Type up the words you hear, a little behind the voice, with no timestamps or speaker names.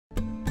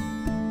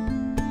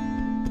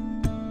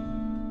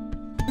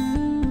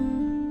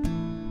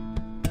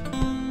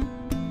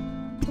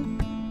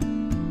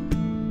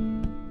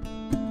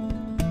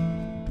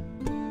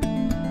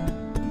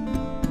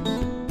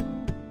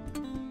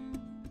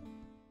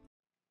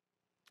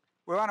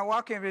We want to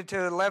welcome you to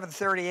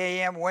 11:30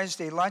 a.m.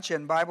 Wednesday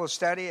luncheon Bible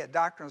study at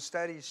Doctrinal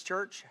Studies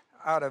Church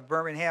out of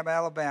Birmingham,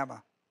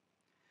 Alabama.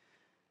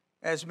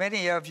 As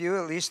many of you,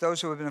 at least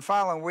those who have been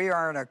following, we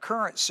are in a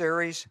current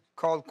series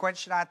called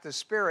Quench Not the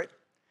Spirit,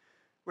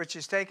 which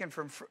is taken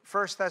from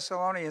 1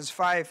 Thessalonians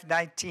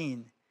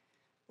 5:19.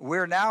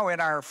 We're now in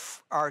our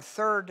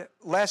third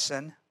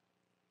lesson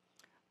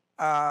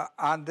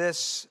on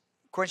this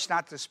Quench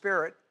Not the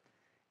Spirit.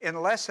 In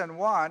lesson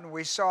 1,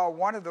 we saw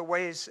one of the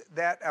ways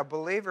that a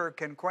believer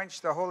can quench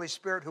the Holy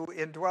Spirit who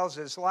indwells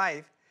his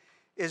life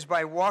is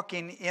by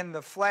walking in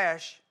the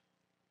flesh.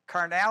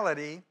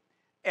 Carnality,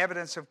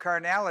 evidence of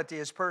carnality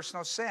is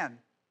personal sin.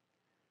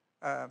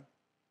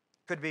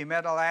 Could be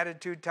mental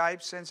attitude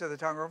type sins of the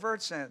tongue or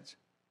overt sins.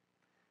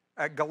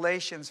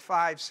 Galatians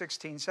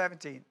 5:16,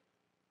 17.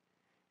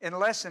 In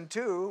lesson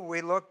 2, we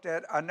looked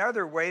at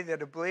another way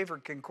that a believer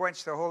can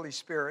quench the Holy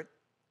Spirit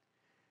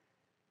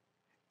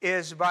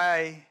is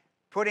by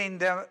putting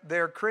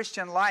their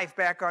Christian life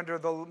back under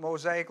the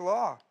Mosaic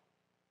law.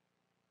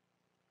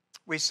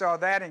 We saw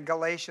that in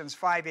Galatians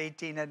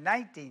 5:18 and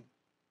 19.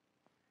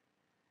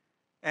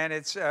 And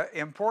it's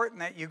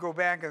important that you go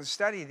back and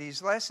study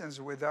these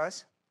lessons with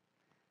us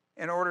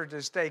in order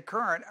to stay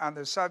current on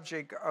the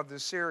subject of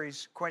the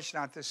series, Quench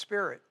Not the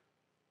Spirit.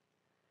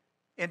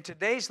 In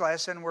today's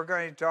lesson, we're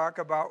going to talk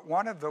about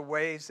one of the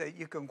ways that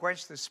you can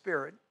quench the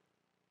Spirit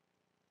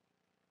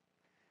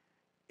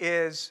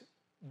is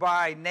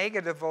by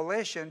negative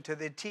volition to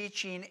the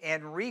teaching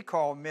and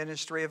recall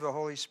ministry of the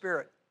Holy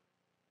Spirit.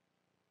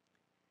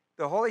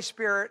 The Holy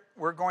Spirit,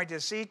 we're going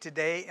to see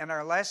today in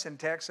our lesson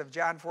text of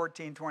John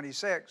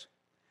 14:26,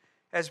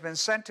 has been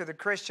sent to the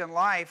Christian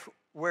life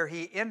where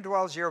he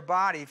indwells your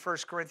body,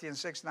 1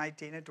 Corinthians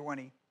 6:19 and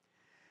 20.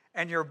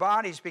 And your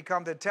bodies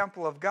become the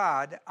temple of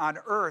God on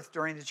earth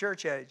during the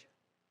church age.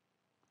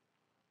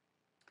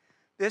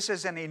 This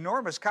is an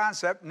enormous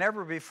concept.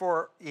 Never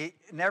before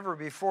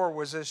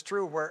was this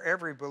true, where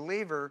every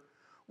believer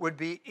would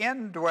be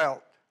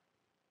indwelt.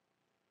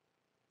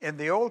 In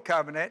the old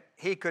covenant,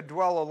 he could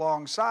dwell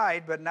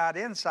alongside, but not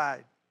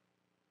inside.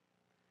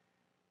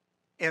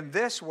 In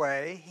this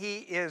way, he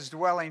is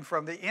dwelling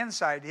from the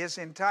inside. His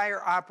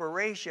entire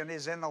operation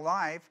is in the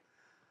life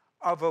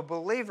of a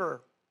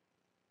believer.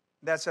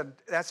 That's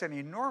an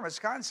enormous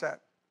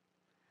concept.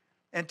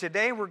 And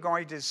today we're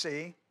going to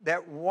see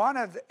that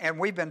and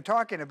we've been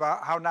talking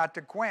about how not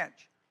to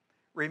quench.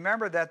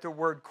 Remember that the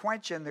word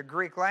quench in the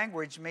Greek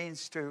language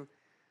means to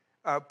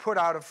put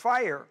out a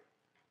fire.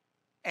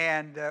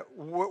 And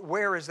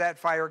where is that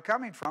fire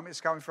coming from?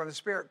 It's coming from the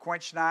Spirit.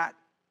 Quench not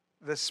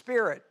the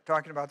Spirit,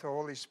 talking about the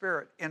Holy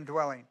Spirit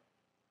indwelling.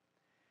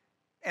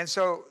 And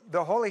so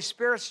the Holy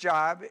Spirit's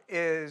job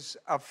is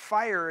a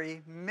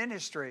fiery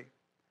ministry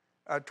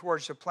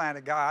towards the plan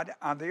of God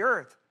on the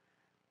earth.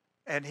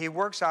 And he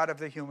works out of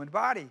the human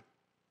body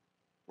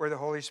where the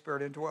Holy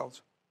Spirit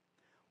indwells.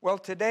 Well,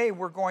 today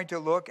we're going to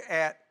look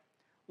at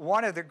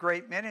one of the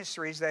great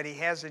ministries that he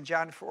has in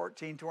John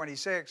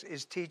 14:26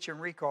 is teach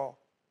and recall.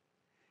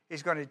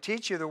 He's going to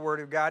teach you the Word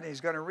of God and he's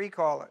going to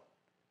recall it.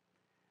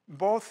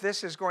 Both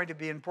this is going to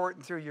be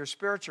important through your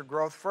spiritual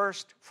growth,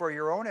 first for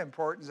your own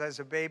importance as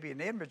a baby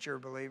and immature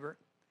believer.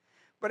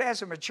 But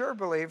as a mature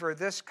believer,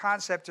 this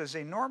concept is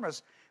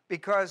enormous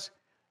because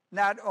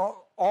not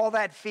all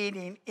that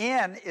feeding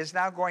in is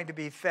now going to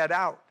be fed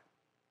out.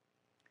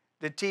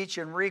 To teach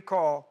and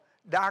recall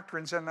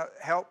doctrines and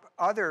help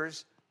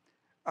others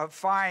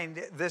find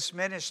this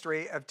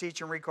ministry of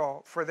teach and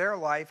recall for their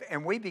life,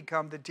 and we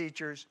become the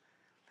teachers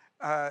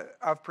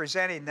of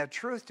presenting the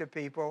truth to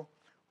people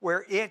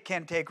where it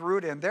can take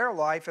root in their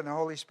life and the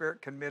Holy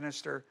Spirit can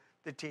minister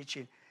the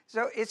teaching.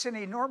 So it's an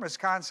enormous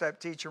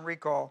concept, teach and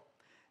recall.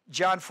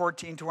 John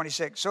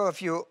 14:26. So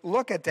if you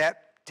look at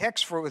that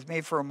text with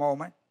me for a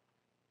moment,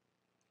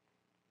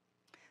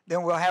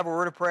 then we'll have a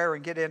word of prayer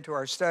and get into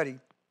our study.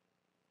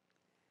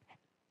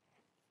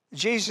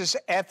 Jesus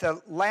at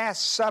the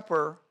Last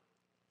Supper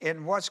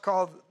in what's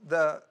called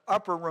the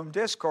Upper Room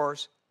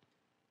Discourse,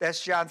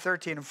 that's John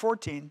 13 and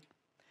 14.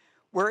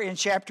 We're in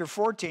chapter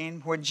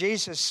 14 when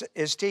Jesus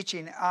is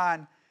teaching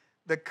on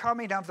the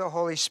coming of the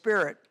Holy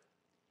Spirit.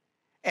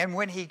 And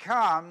when he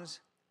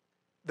comes,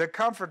 the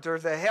Comforter,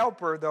 the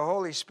Helper, the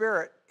Holy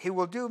Spirit, he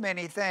will do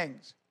many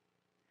things.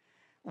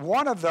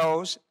 One of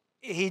those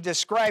he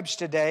describes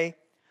today,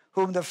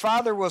 whom the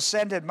Father will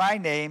send in my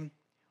name.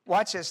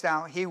 Watch this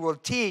now. He will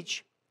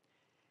teach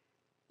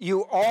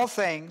you all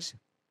things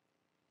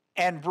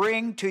and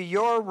bring to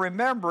your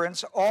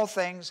remembrance all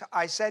things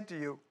I said to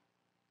you.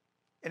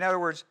 In other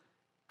words,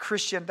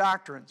 Christian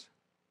doctrines.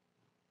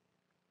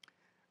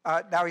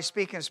 Now he's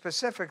speaking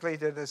specifically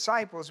to the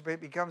disciples, but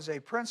it becomes a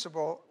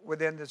principle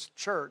within this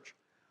church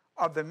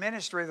of the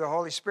ministry of the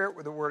Holy Spirit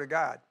with the Word of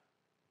God.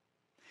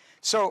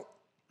 So,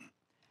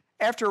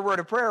 after a word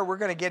of prayer, we're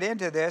going to get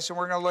into this, and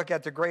we're going to look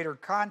at the greater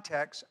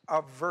context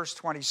of verse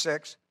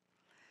 26.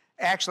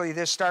 Actually,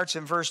 this starts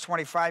in verse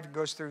 25 and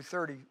goes through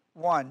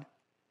 31,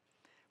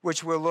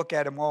 which we'll look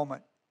at in a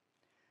moment.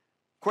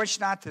 Quench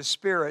not the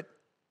Spirit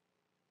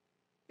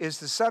is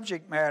the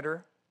subject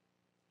matter,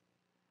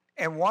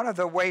 And one of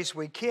the ways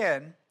we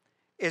can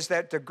is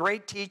that the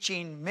great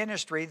teaching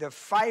ministry, the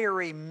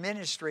fiery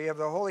ministry of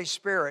the Holy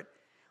Spirit,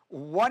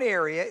 one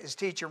area is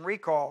teach and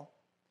recall,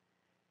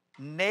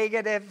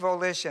 negative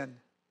volition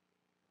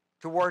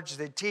towards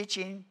the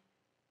teaching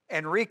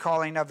and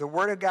recalling of the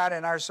Word of God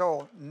in our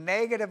soul.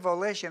 Negative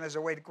volition is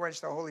a way to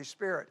quench the Holy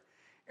Spirit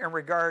in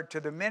regard to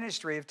the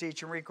ministry of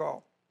teach and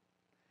recall.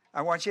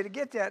 I want you to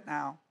get that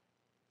now.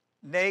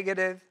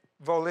 Negative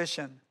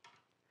volition.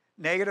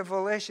 Negative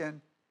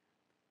volition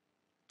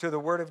to the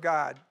Word of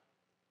God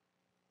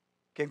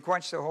can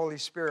quench the Holy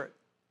Spirit.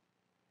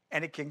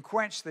 And it can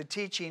quench the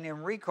teaching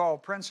and recall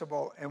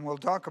principle, and we'll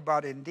talk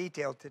about it in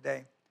detail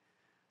today.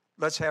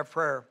 Let's have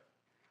prayer.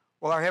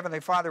 Well, our Heavenly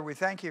Father, we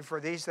thank you for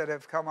these that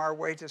have come our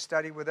way to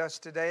study with us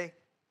today.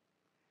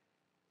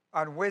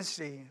 On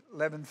Wednesday,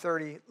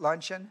 11:30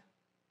 luncheon.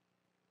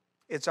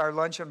 It's our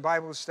luncheon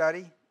Bible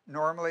study.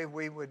 Normally,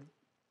 we would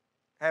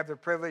have the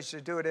privilege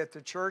to do it at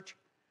the church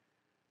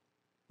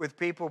with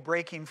people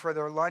breaking for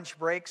their lunch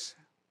breaks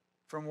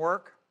from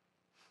work.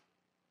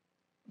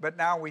 But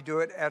now we do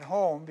it at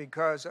home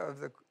because of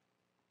the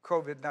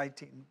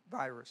COVID-19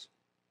 virus.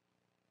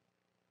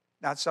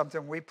 Not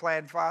something we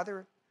planned,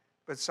 Father,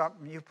 but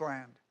something you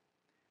planned.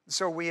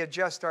 So we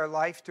adjust our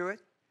life to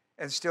it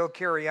and still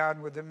carry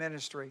on with the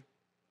ministry.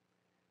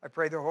 I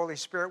pray the Holy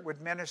Spirit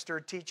would minister,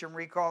 teach, and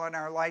recall in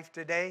our life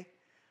today,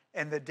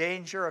 and the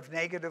danger of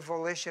negative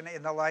volition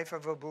in the life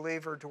of a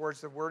believer towards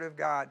the Word of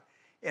God,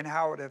 and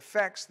how it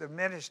affects the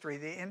ministry,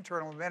 the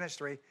internal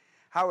ministry,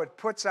 how it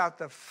puts out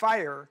the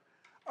fire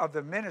of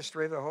the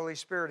ministry of the Holy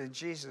Spirit. In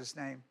Jesus'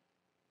 name,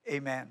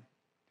 amen.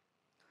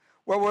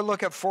 Well, we'll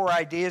look at 4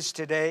 ideas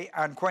today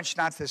on Quench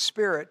Not the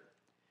Spirit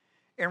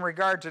in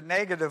regard to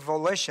negative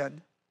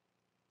volition,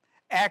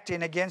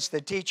 acting against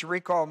the teach,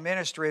 recall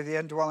ministry of the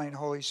indwelling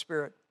Holy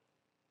Spirit.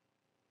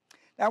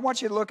 Now, I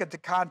want you to look at the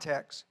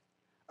context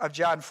of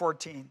John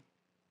 14.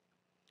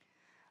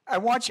 I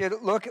want you to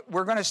look,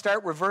 we're going to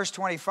start with verse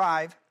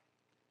 25.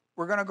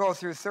 We're going to go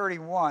through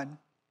 31.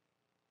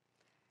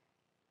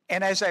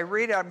 And as I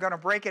read it, I'm going to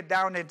break it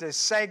down into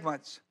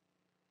segments.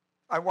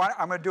 I'm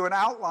going to do an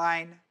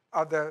outline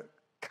of the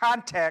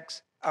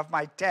context of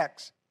my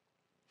text.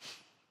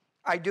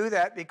 I do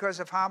that because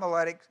of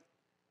homiletics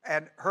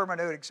and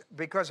hermeneutics,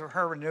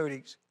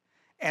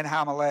 and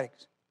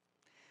homiletics.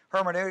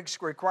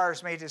 Hermeneutics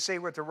requires me to see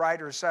what the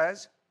writer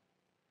says.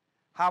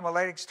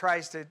 Homiletics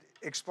tries to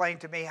explain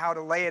to me how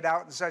to lay it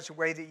out in such a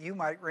way that you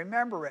might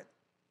remember it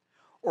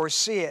or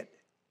see it.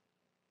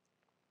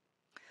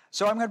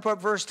 So I'm going to put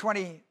verse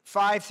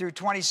 25 through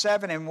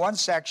 27 in one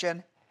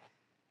section.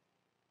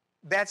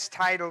 That's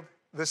titled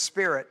The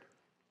Spirit.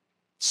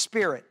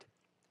 Spirit.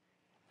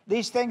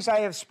 These things I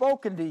have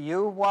spoken to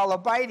you while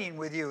abiding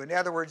with you. In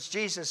other words,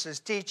 Jesus is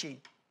teaching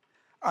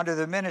under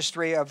the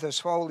ministry of this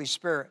Holy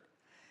Spirit.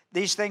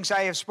 These things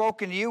I have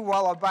spoken to you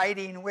while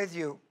abiding with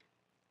you.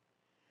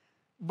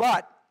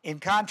 But in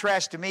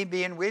contrast to me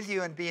being with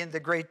you and being the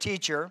great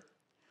teacher,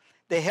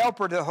 the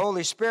helper, the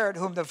Holy Spirit,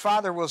 whom the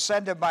Father will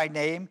send in my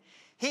name,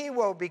 he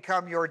will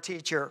become your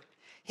teacher.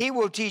 He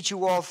will teach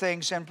you all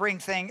things and bring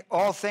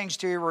all things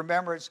to your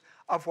remembrance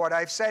of what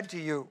I've said to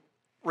you.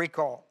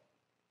 Recall.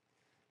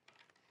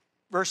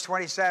 Verse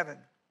 27.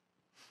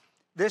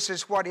 This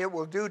is what it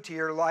will do to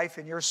your life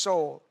and your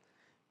soul.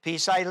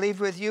 Peace I leave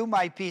with you,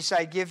 my peace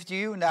I give to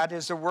you, not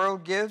as the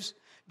world gives,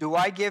 do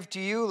I give to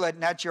you. Let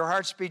not your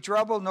hearts be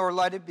troubled, nor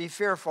let it be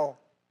fearful.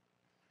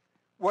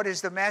 What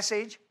is the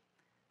message?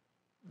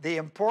 The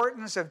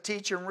importance of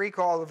teach and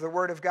recall of the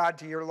Word of God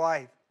to your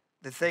life.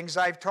 The things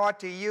I've taught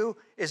to you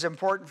is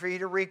important for you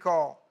to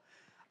recall.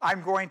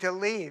 I'm going to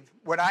leave.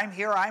 When I'm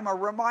here, I'm a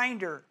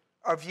reminder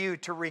of you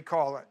to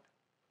recall it.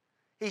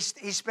 He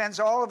spends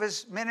all of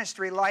his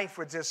ministry life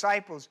with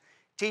disciples,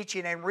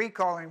 teaching and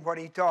recalling what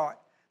he taught.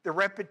 The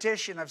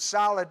repetition of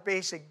solid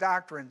basic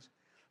doctrines.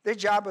 The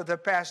job of the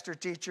pastor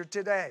teacher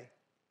today.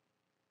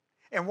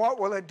 And what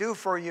will it do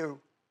for you?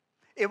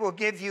 It will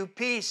give you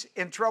peace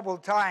in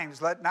troubled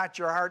times. Let not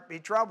your heart be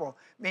troubled.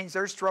 Means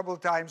there's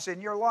troubled times in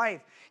your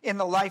life. In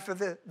the life of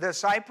the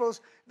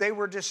disciples, they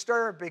were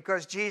disturbed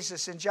because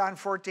Jesus in John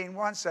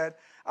 14:1 said,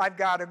 I've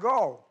got to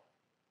go.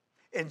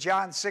 In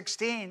John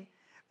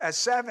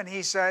 16:7,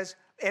 he says,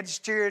 it's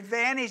to your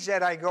advantage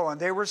that I go.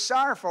 And they were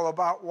sorrowful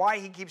about why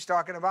he keeps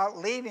talking about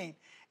leaving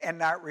and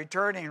not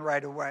returning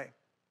right away.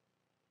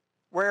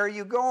 Where are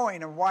you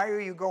going? And why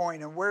are you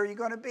going? And where are you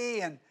going to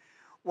be? And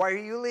why are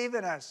you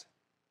leaving us?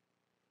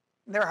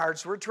 And their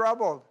hearts were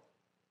troubled.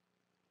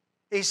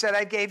 He said,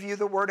 I gave you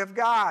the Word of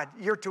God.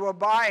 You're to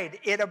abide.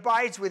 It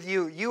abides with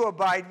you. You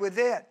abide with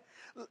it.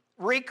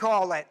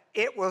 Recall it.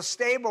 It will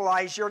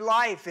stabilize your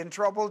life in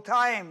troubled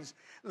times.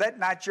 Let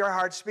not your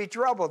hearts be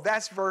troubled.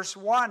 That's verse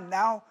 1,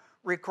 now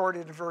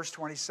recorded in verse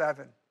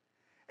 27.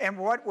 And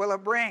what will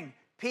it bring?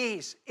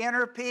 Peace,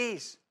 inner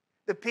peace.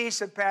 The peace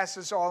that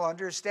passes all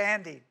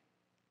understanding.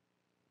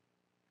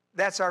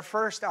 That's our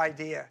first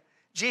idea.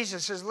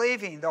 Jesus is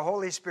leaving. The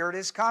Holy Spirit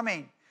is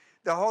coming.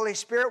 The Holy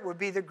Spirit would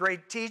be the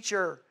great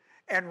teacher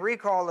and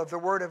recall of the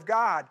Word of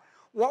God.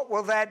 what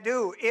will that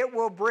do? It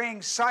will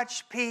bring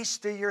such peace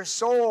to your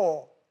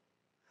soul,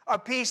 a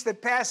peace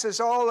that passes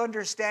all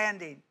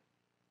understanding.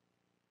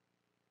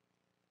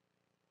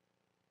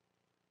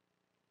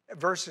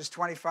 Verses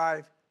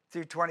 25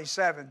 through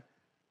 27,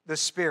 the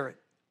Spirit.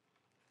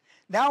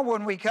 Now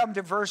when we come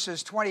to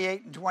verses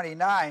 28 and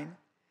 29,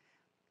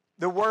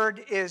 the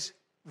word is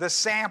the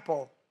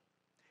sample.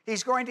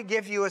 He's going to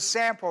give you a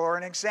sample or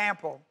an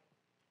example.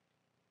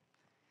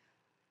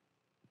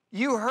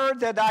 You heard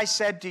that I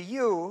said to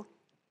you,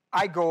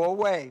 I go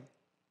away.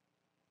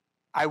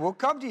 I will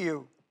come to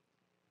you.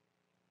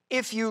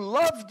 If you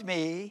loved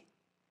me,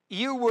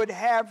 you would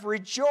have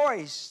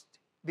rejoiced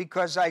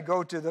because I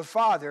go to the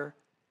Father,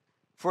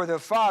 for the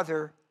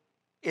Father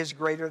is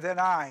greater than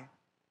I.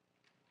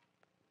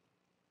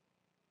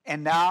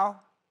 And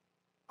now,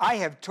 I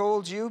have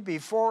told you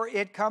before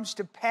it comes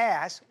to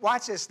pass,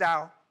 watch this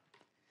now,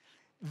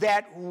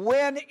 that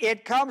when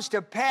it comes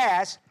to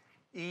pass,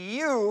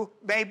 you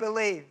may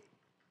believe.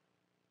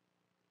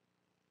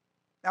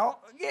 Now,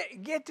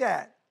 get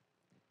that.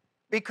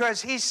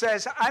 Because he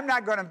says, I'm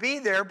not going to be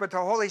there, but the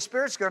Holy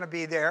Spirit's going to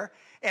be there,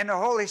 and the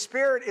Holy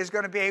Spirit is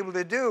going to be able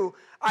to do,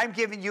 I'm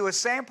giving you a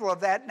sample of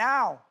that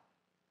now.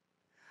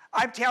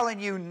 I'm telling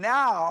you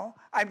now,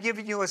 I'm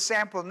giving you a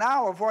sample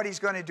now of what he's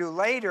going to do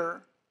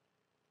later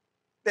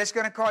that's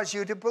going to cause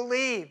you to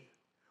believe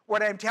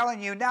what I'm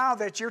telling you now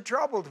that you're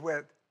troubled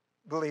with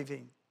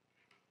believing.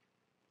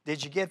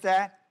 Did you get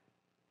that?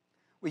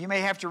 Well, you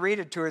may have to read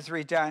it 2 or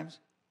 3 times.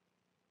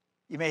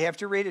 You may have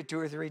to read it 2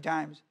 or 3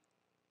 times.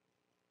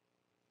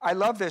 I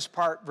love this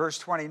part, verse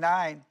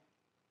 29.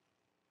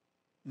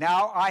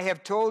 Now I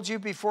have told you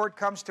before it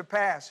comes to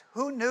pass.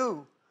 Who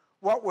knew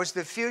what was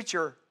the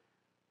future?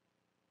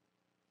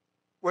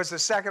 Was the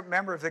second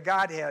member of the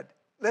Godhead.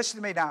 Listen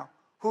to me now.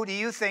 Who do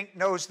you think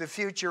knows the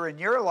future in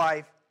your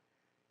life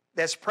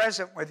that's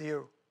present with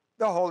you?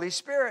 The Holy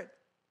Spirit.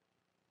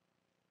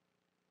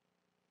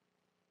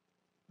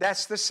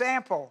 That's the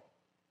sample.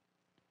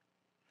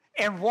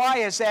 And why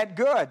is that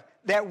good?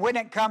 That when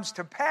it comes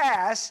to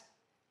pass,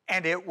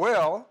 and it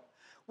will,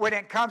 when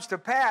it comes to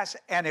pass,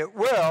 and it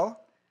will,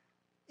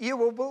 you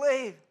will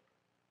believe.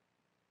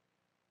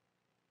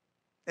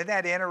 Isn't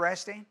that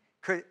interesting?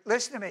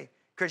 Listen to me,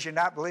 because you're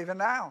not believing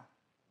now.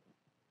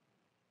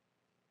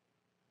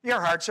 Your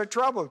hearts are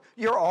troubled.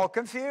 You're all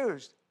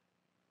confused.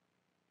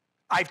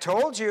 I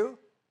told you,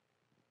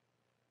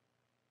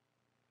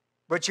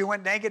 but you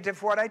went negative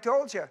for what I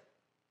told you.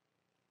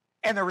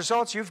 And the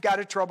results, you've got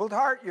a troubled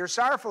heart. You're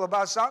sorrowful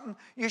about something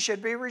you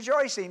should be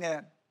rejoicing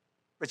in.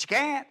 But you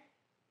can't.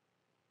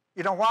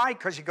 You know why?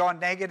 Because you've gone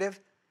negative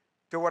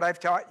to what I've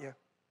taught you.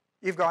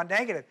 You've gone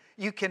negative.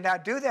 You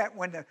cannot do that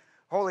when the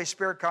Holy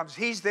Spirit comes.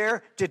 He's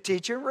there to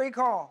teach and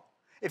recall.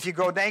 If you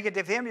go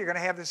negative him, you're going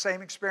to have the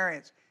same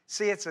experience.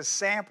 See, it's a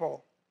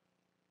sample.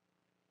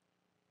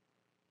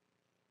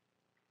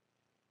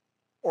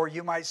 Or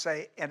you might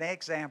say an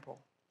example.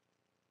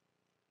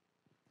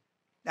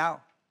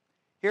 Now,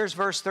 here's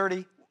verse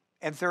 30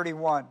 and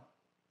 31.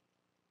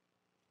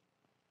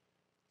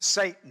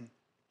 Satan,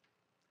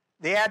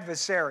 the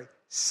adversary.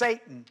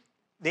 Satan,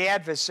 the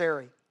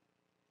adversary.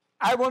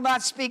 I will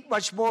not speak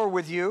much more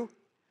with you,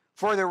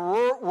 for the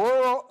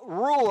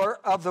ruler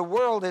of the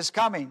world is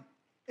coming.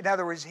 In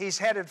other words, he's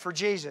headed for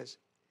Jesus.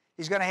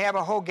 He's going to have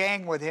a whole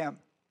gang with him.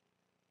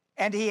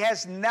 And he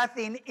has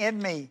nothing in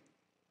me,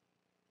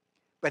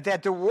 but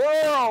that the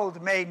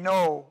world may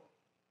know.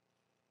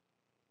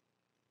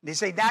 And he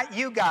say, not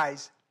you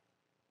guys.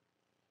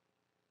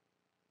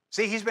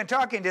 See, he's been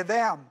talking to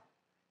them.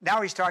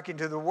 Now he's talking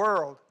to the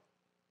world.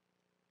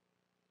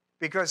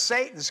 Because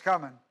Satan's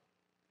coming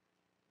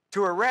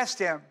to arrest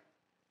him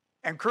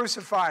and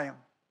crucify him.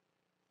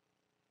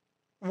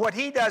 What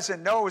he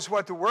doesn't know is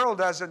what the world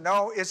doesn't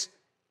know.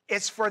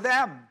 It's for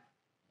them.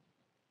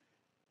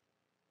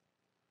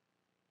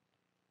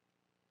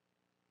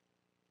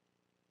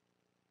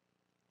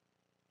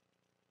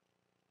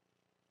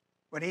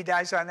 When he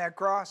dies on that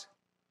cross,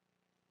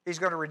 he's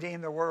going to redeem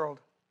the world.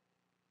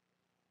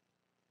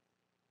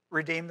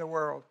 Redeem the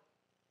world.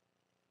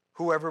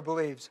 Whoever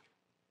believes.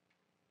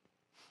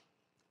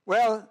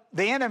 Well,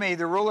 the enemy,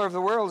 the ruler of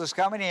the world, is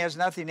coming. He has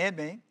nothing in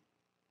me.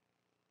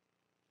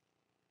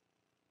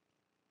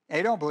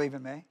 They don't believe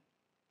in me.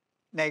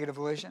 Negative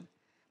volition.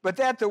 But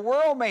that the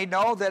world may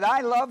know that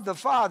I love the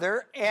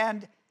Father,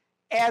 and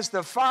as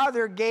the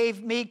Father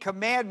gave me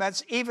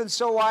commandments, even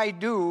so I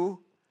do.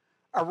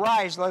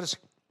 Arise, let us.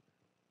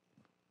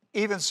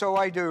 Even so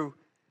I do.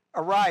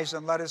 Arise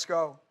and let us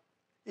go.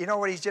 You know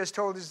what he's just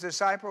told his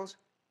disciples?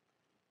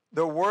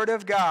 The Word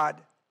of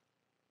God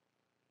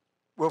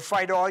will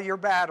fight all your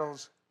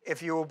battles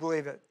if you will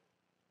believe it.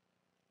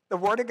 The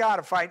Word of God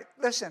will fight.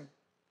 Listen.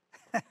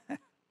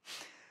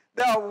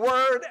 The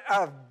Word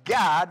of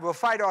God will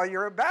fight all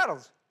your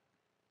battles.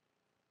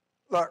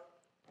 Look.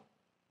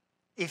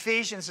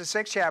 Ephesians, the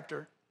 6th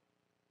chapter,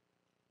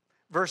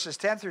 verses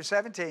 10 through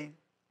 17.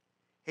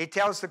 He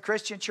tells the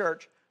Christian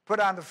church, put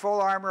on the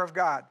full armor of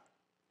God.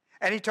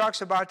 And he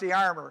talks about the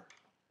armor,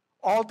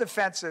 all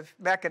defensive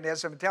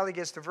mechanism, until he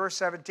gets to verse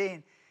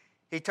 17.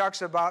 he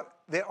talks about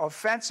the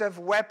offensive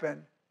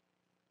weapon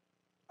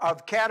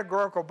of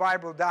categorical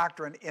Bible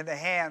doctrine in the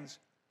hands,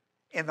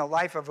 in the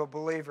life of a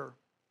believer.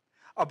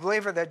 A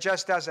believer that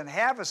just doesn't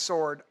have a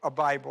sword, a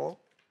Bible,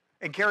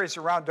 and carries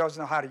around, doesn't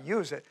know how to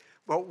use it,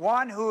 but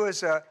one who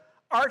is an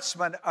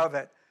artsman of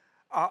it,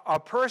 a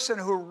person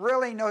who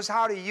really knows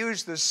how to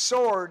use the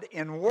sword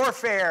in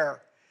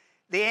warfare,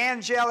 the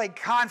angelic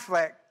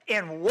conflict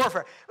in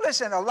warfare.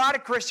 Listen, a lot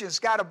of Christians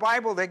got a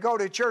Bible, they go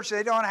to church,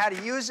 they don't know how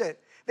to use it.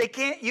 They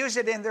can't use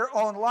it in their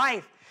own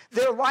life.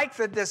 They're like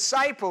the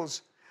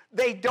disciples.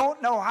 They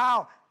don't know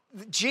how.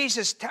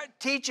 Jesus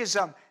teaches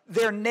them.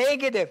 They're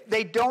negative.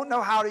 They don't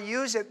know how to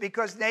use it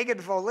because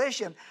negative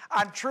volition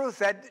on truth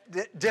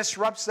that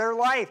disrupts their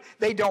life.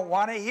 They don't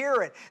want to hear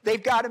it.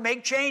 They've got to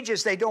make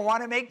changes. They don't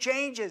want to make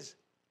changes.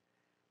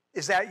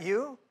 Is that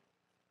you?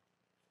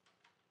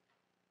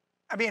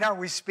 I mean, are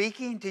we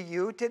speaking to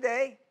you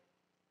today?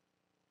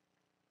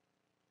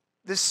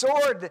 The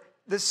sword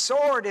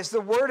is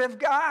the Word of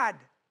God.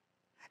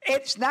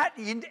 It's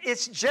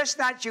just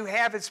not you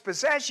have its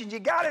possession. You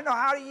got to know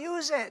how to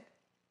use it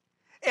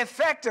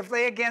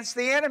effectively against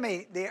the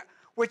enemy,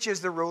 which is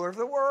the ruler of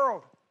the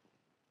world.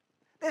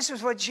 This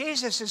is what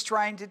Jesus is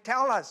trying to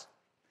tell us.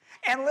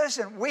 And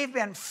listen, we've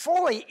been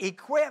fully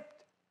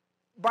equipped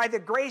by the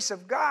grace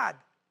of God.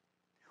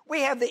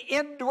 We have the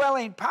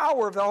indwelling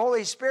power of the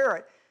Holy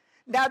Spirit,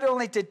 not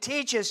only to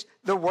teach us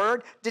the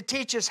Word, to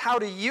teach us how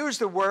to use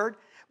the Word,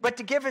 but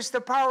to give us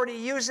the power to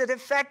use it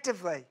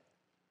effectively.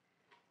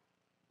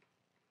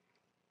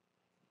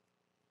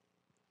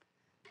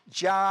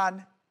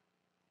 John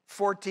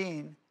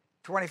 14,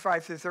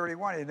 25 through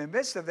 31. In the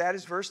midst of that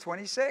is verse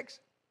 26.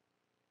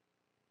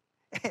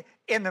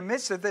 In the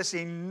midst of this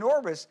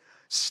enormous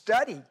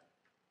study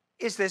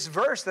is this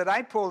verse that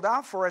I pulled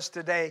out for us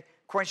today,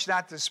 Quench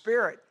not the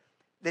Spirit,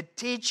 the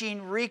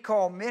teaching,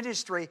 recall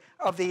ministry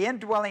of the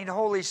indwelling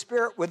Holy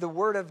Spirit with the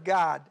Word of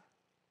God.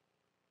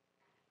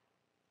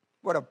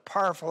 What a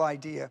powerful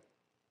idea.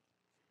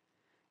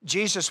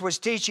 Jesus was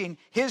teaching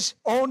his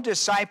own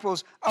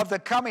disciples of the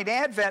coming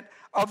advent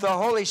of the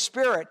Holy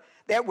Spirit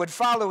that would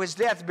follow his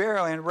death,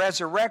 burial, and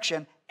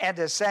resurrection and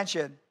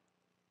ascension.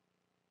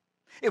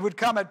 It would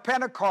come at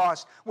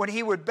Pentecost when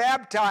he would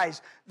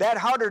baptize that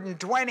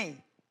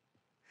 120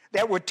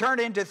 that would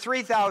turn into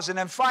 3,000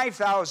 and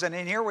 5,000,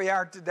 and here we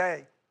are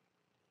today.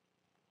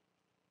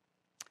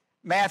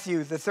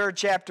 Matthew, the 3rd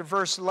chapter,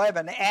 verse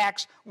 11,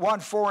 Acts 1,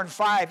 4, and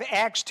 5,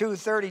 Acts 2,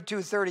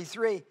 32,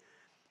 33.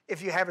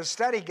 If you have a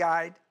study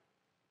guide,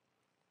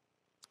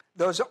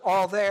 those are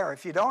all there.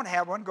 If you don't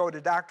have one, go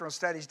to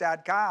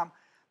doctrinalstudies.com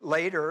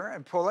later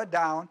and pull it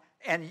down,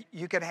 and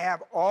you can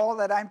have all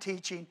that I'm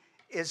teaching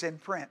is in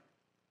print.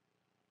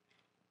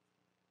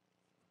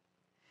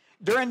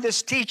 During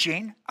this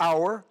teaching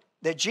hour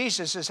that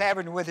Jesus is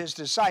having with his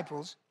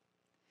disciples,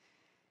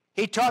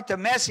 he taught the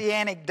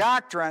messianic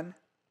doctrine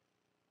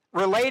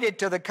related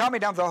to the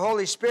coming of the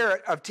Holy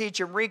Spirit of teach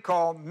and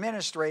recall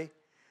ministry,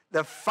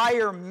 the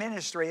fire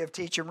ministry of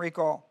teach and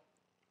recall.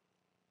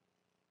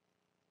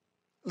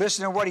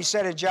 Listen to what he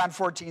said in John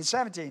 14,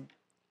 17.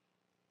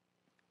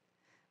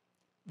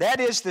 That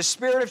is the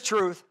Spirit of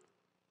truth,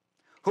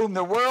 whom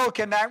the world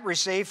cannot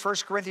receive, 1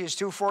 Corinthians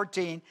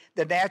 2:14,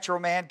 the natural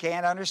man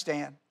can't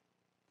understand.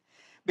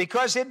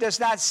 Because it does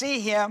not see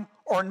him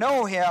or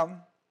know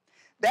him.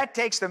 That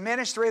takes the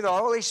ministry of the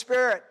Holy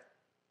Spirit.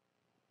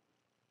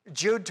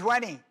 Jude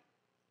 20.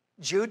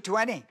 Jude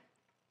 20.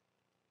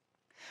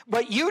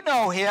 But you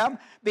know him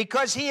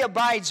because he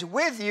abides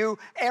with you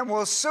and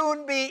will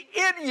soon be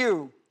in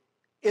you.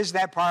 Isn't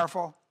that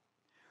powerful?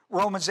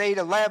 Romans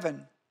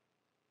 8:11.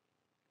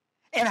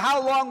 And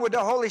how long would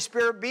the Holy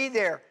Spirit be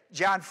there?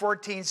 John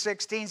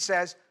 14:16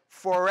 says,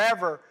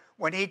 forever.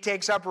 When he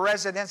takes up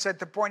residence at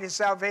the point of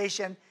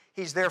salvation,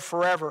 he's there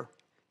forever.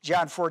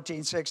 John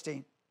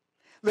 14:16.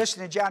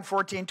 Listen to John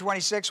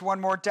 14:26 one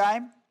more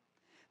time.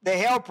 The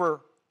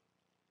helper,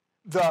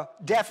 the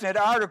definite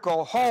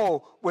article,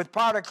 ho, with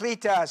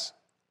parakletos,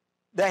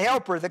 the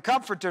helper, the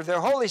comforter,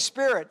 the Holy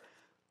Spirit,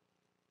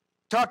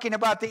 talking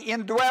about the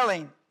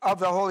indwelling of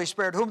the Holy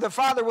Spirit, whom the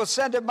Father will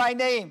send in my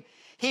name.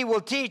 He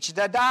will teach,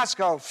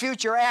 didasko,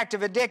 future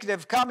active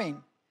indicative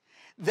coming.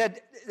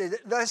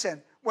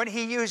 Listen, when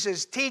he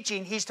uses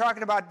teaching, he's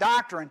talking about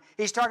doctrine.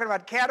 He's talking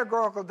about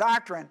categorical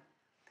doctrine.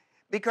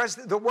 Because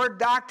the word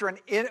doctrine,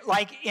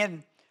 like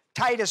in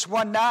Titus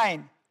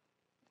 1:9,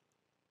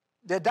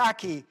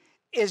 didaki,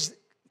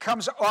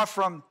 comes off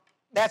from,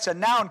 that's a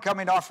noun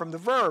coming off from the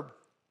verb.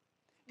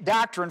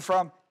 Doctrine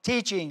from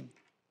teaching.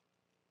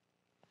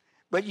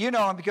 But you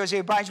know him because he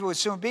abides will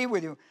soon be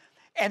with you.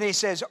 And he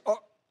says,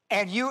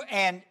 and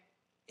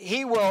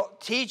he will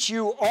teach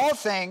you all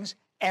things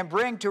and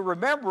bring to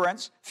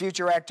remembrance,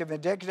 future active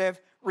indicative,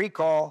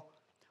 recall,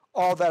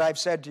 all that I've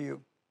said to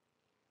you.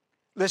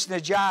 Listen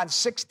to John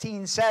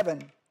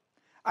 16:7.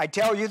 I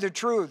tell you the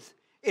truth.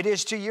 It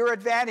is to your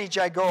advantage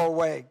I go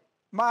away.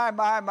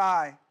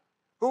 My.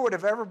 Who would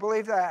have ever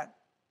believed that?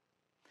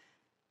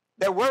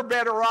 That we're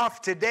better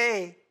off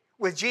today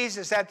with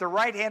Jesus at the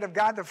right hand of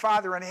God the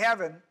Father in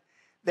heaven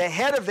the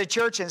head of the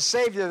church and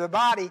Savior of the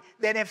body,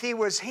 than if he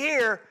was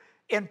here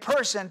in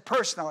person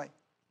personally.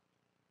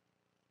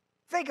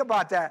 Think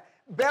about that.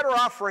 Better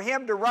off for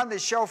him to run the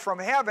show from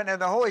heaven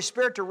and the Holy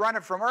Spirit to run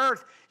it from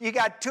earth. You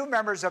got two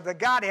members of the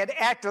Godhead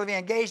actively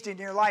engaged in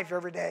your life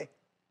every day.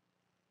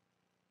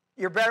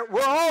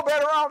 We're all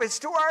better off. It's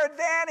to our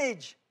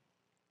advantage.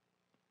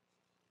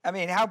 I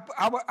mean, how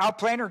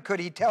plainer could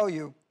he tell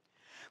you?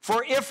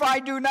 For if I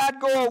do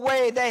not go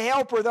away, the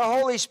Helper, the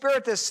Holy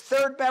Spirit, this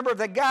third member of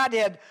the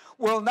Godhead,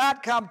 will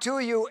not come to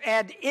you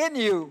and in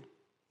you.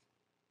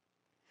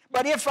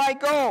 But if I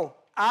go,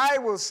 I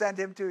will send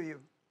him to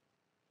you.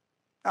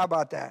 How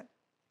about that?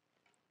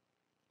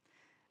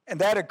 And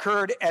that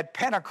occurred at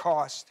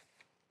Pentecost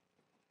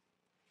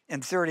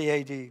in 30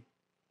 AD.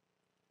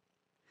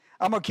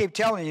 I'm going to keep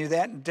telling you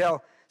that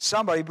until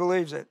somebody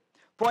believes it.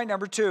 Point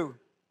number 2,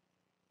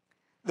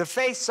 the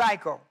faith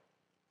cycle.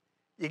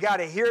 You got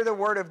to hear the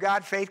word of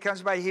God. Faith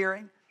comes by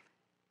hearing.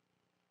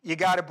 You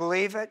got to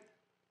believe it.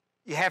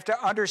 You have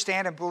to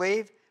understand and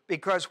believe,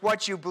 because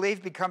what you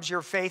believe becomes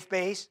your faith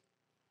base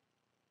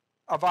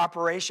of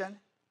operation.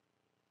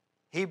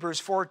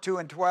 Hebrews 4:2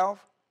 and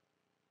 12.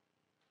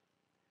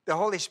 The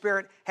Holy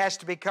Spirit has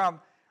to become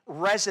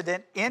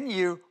resident in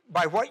you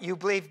by what you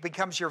believe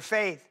becomes your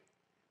faith.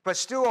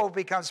 Pistuo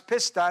becomes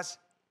pistos.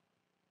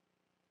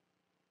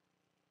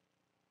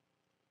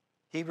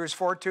 Hebrews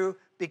 4:2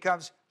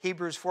 becomes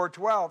Hebrews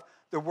 4:12.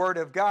 The Word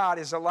of God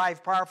is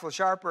alive, powerful,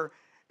 sharper,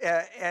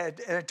 and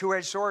a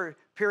two-edged sword,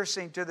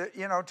 piercing to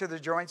the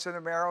joints and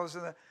the marrows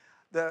and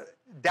the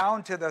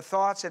down to the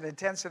thoughts and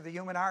intents of the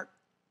human heart.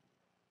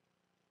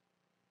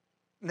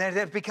 And then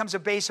it becomes a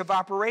base of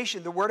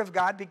operation. The Word of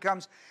God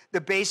becomes the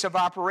base of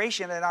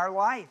operation in our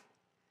life.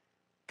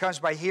 It comes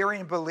by hearing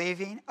and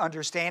believing,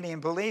 understanding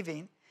and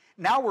believing.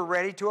 Now we're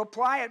ready to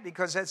apply it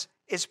because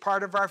it's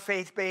part of our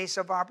faith base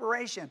of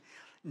operation.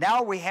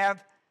 Now we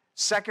have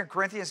 2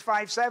 Corinthians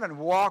 5:7,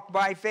 walk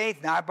by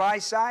faith, not by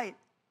sight.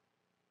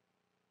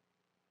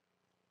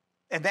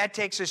 And that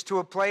takes us to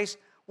a place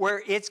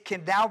where it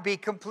can now be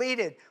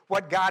completed,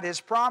 what God has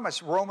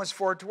promised. Romans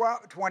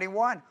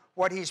 4:21,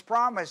 what he's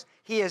promised,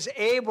 he is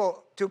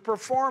able to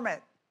perform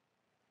it.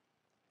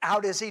 How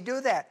does he do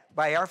that?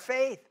 By our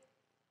faith.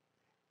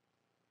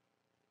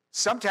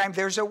 Sometimes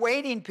there's a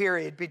waiting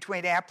period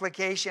between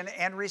application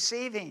and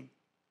receiving.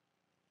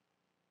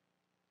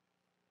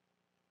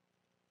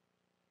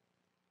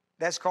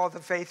 That's called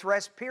the faith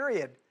rest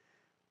period.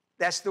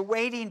 That's the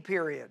waiting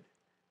period.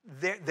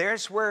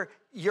 There's where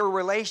your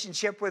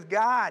relationship with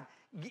God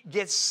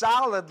gets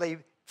solidly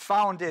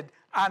founded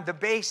on the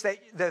base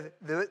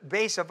the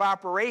base of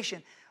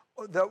operation.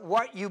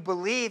 What you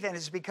believe and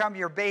has become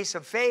your base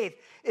of faith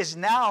is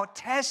now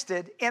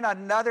tested in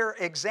another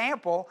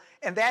example,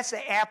 and that's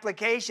the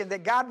application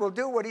that God will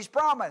do what he's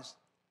promised.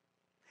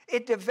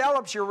 It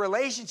develops your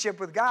relationship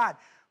with God,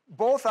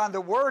 both on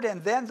the Word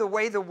and then the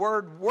way the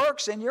Word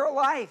works in your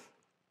life.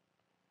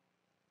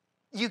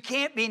 You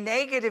can't be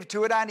negative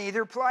to it on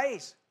either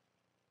place.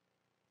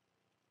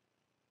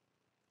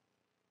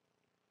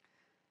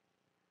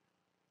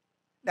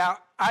 Now,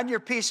 on your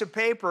piece of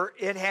paper,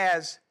 it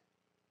has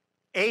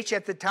H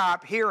at the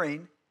top,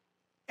 hearing,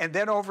 and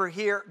then over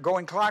here,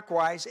 going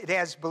clockwise, it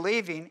has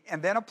believing,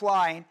 and then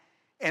applying,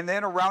 and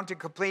then around to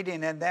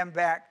completing, and then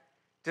back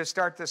to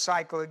start the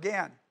cycle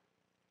again.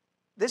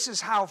 This is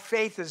how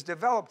faith is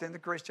developed in the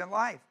Christian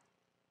life.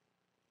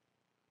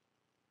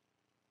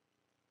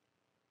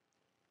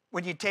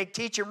 When you take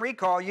teach and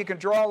recall, you can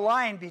draw a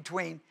line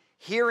between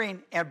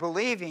hearing and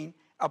believing,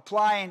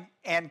 applying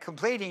and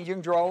completing. You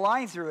can draw a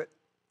line through it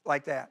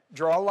like that.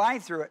 Draw a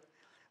line through it.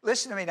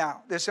 Listen to me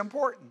now. This is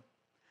important.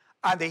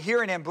 On the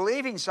hearing and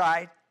believing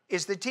side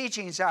is the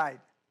teaching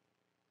side.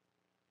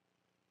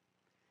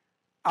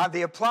 On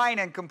the applying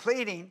and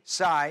completing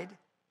side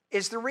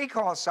is the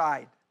recall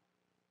side.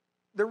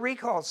 The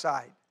recall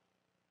side.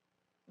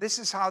 This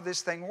is how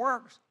this thing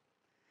works.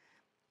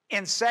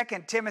 In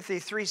 2 Timothy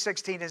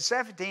 3:16 and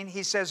 17,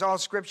 he says all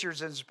Scripture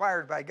is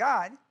inspired by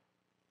God.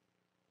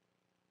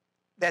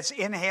 That's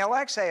inhale,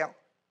 exhale.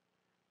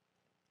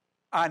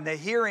 On the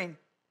hearing,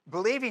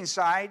 believing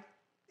side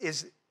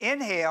is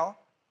inhale,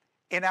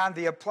 and on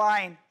the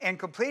applying and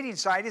completing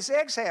side is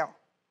exhale.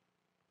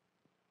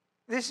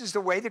 This is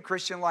the way the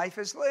Christian life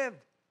is lived.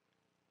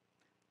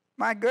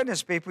 My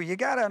goodness, people, you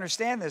got to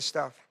understand this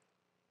stuff.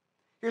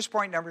 Here's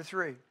point number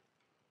 3.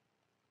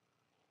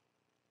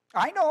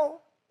 I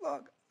know,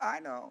 look, I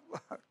know.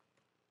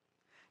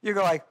 You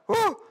go like,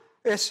 whoo,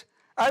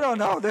 I don't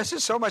know. This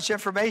is so much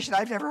information.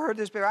 I've never heard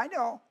this before. I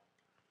know.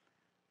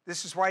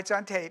 This is why it's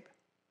on tape.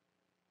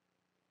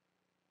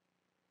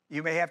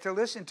 You may have to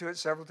listen to it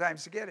several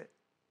times to get it.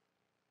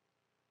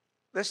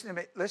 Listen to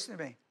me. Listen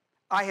to me.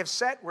 I have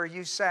sat where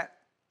you sat.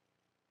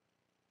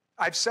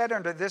 I've sat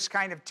under this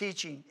kind of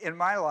teaching in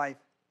my life.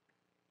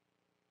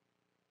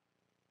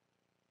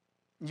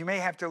 You may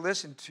have to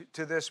listen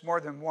to this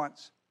more than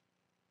once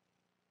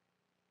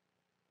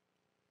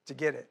to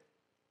get it.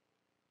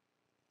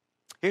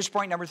 Here's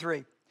point number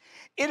 3.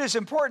 It is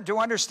important to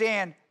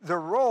understand the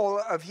role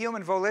of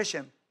human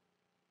volition.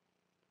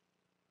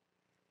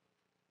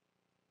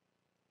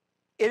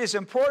 it is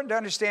important to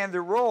understand the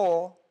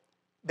role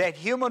that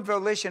human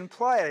volition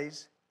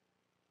plays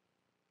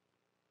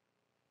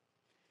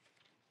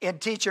in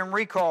teach and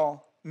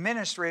recall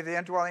ministry of the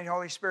indwelling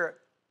Holy Spirit.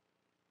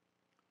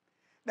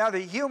 Now, the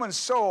human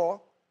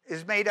soul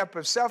is made up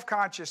of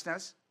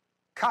self-consciousness,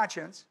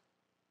 conscience,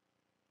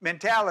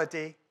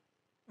 mentality,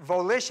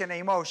 volition,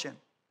 emotion.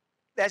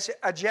 That's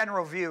a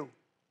general view.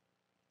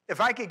 If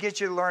I could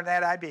get you to learn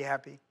that, I'd be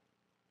happy.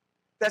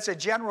 That's a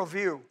general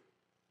view.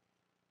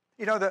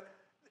 You know, the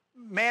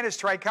man is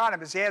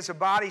trichotomous. He has a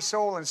body,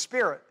 soul, and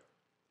spirit.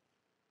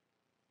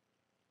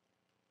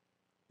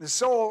 The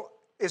soul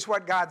is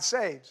what God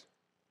saves.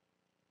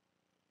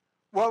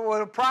 What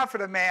will it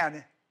profit a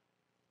man?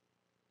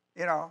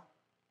 You know,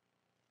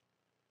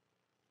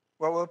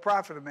 what will it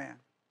profit a man?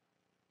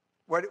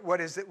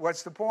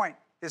 What's the point?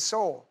 His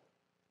soul.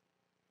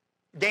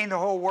 Gain the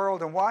whole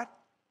world and what?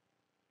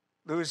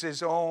 Lose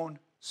his own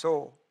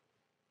soul.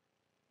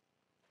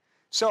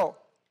 So,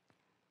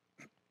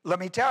 let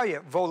me tell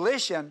you,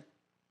 volition,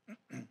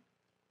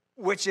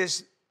 which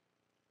is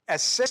a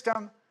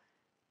system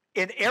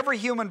in every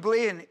human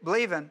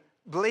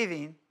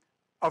believing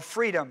of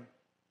freedom.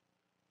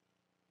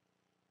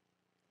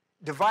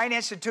 Divine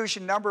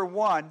institution number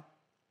 1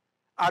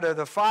 out of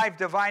the 5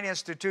 divine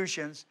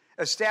institutions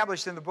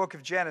established in the book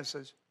of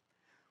Genesis,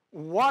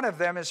 one of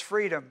them is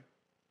freedom.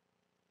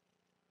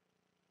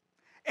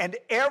 And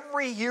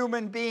every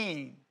human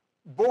being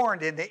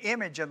born in the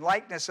image and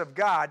likeness of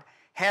God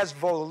has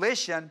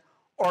volition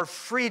or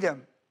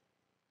freedom.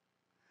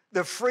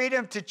 The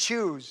freedom to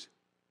choose.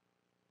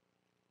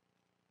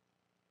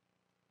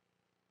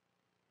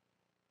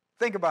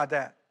 Think about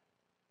that.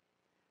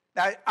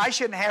 Now, I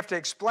shouldn't have to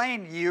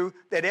explain to you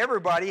that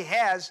everybody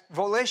has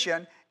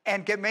volition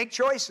and can make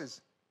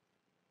choices.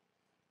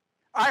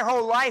 Our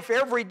whole life,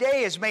 every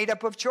day, is made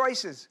up of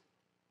choices.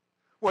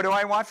 What do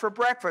I want for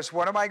breakfast?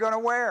 What am I going to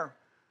wear?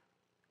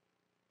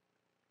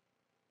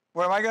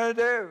 What am I going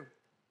to do?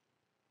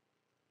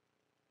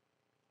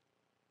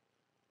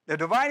 The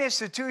divine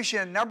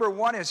institution, number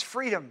 1, is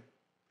freedom.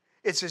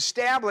 It's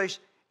established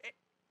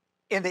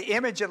in the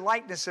image and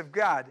likeness of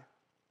God.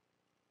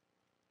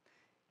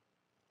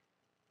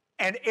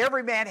 And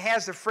every man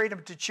has the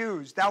freedom to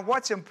choose. Now,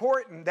 what's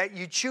important? That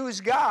you choose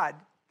God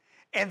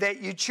and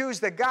that you choose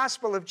the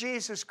gospel of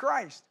Jesus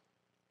Christ.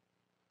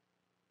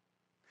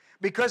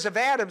 Because of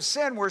Adam's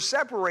sin, we're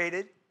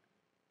separated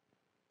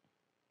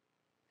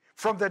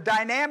from the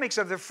dynamics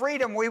of the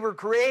freedom we were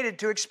created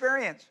to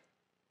experience.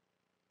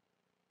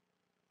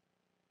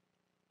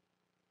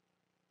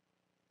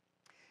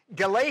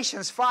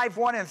 Galatians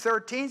 5:1 and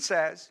 13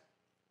 says,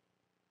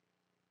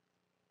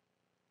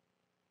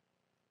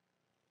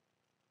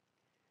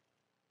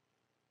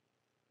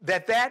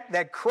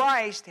 that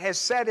Christ has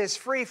set us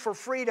free for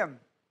freedom.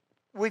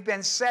 We've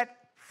been set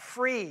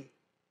free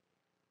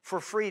for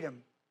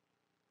freedom.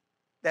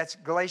 That's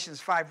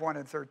Galatians 5:1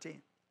 and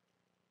 13.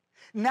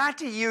 Not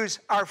to use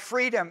our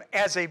freedom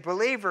as a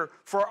believer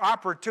for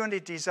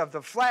opportunities of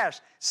the flesh,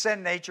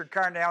 sin nature,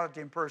 carnality,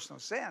 and personal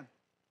sin,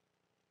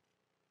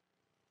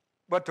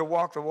 but to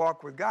walk the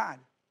walk with God.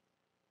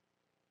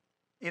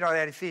 You know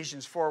that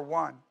Ephesians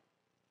 4:1.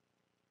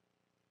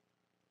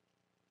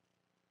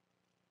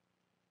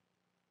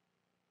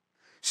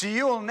 So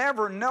you'll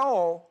never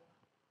know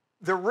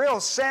the real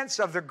sense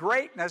of the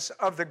greatness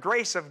of the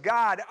grace of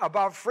God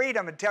about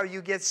freedom until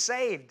you get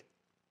saved.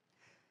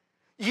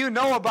 You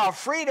know about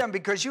freedom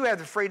because you have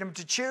the freedom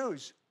to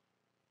choose.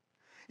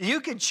 You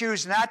can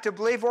choose not to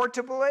believe or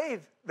to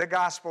believe the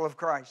gospel of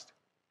Christ.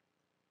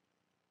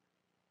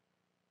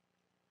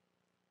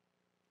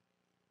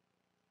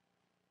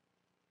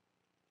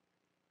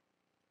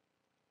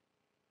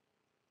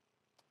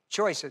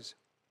 Choices.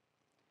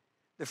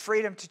 The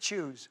freedom to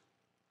choose.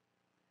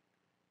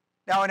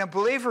 Now, in a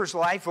believer's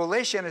life,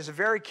 volition is a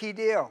very key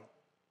deal.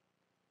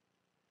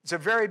 It's a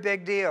very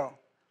big deal.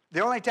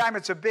 The only time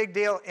it's a big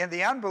deal in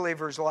the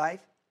unbeliever's life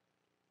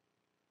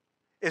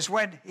is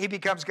when he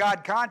becomes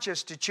God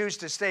conscious to choose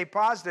to stay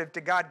positive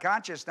to God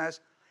consciousness.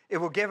 It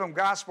will give him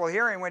gospel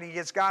hearing when he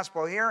gets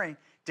gospel hearing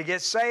to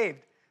get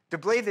saved, to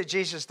believe that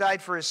Jesus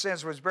died for his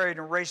sins, was buried,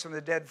 and raised from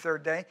the dead the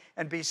third day,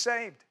 and be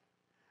saved.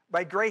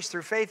 By grace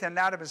through faith and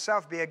not of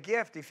himself, be a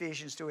gift,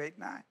 Ephesians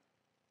 2:8-9.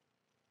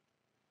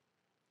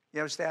 You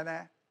understand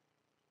that?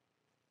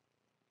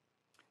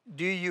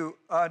 Do you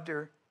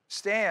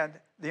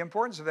understand the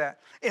importance of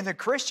that? In the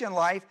Christian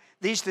life,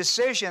 these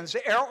decisions,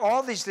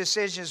 all these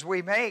decisions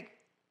we make,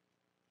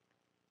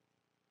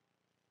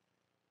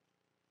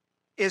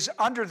 is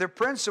under the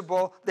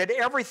principle that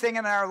everything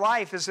in our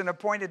life is an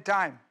appointed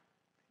time.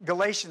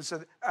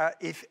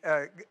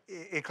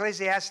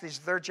 Ecclesiastes,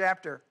 3rd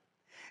chapter.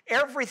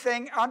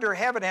 Everything under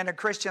heaven in a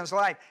Christian's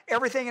life,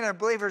 everything in a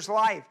believer's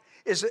life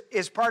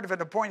is part of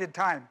an appointed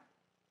time.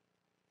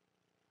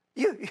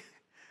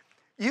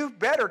 You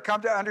better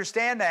come to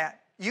understand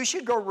that. You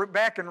should go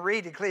back and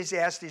read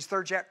Ecclesiastes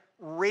 3rd chapter.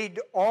 Read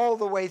all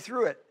the way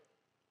through it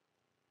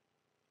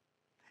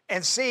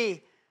and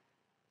see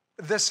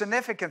the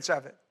significance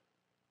of it.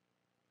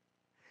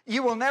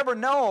 You will never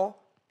know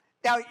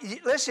Now,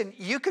 listen,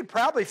 you could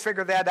probably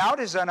figure that out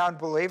as an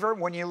unbeliever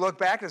when you look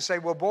back and say,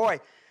 well, boy,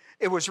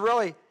 it was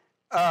really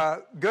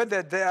good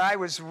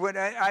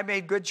that I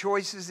made good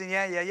choices, and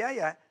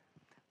yeah.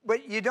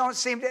 But you don't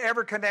seem to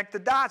ever connect the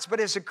dots. But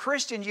as a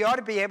Christian, you ought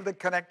to be able to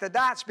connect the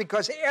dots,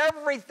 because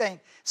everything,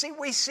 see,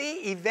 we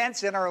see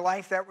events in our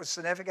life that was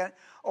significant.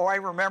 Oh, I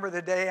remember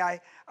the day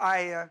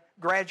I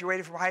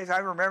graduated from high school. I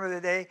remember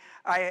the day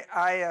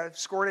I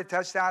scored a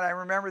touchdown. I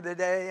remember the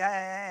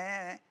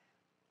day.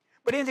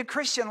 But in the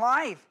Christian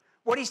life,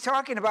 what he's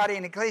talking about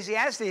in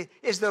Ecclesiastes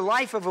is the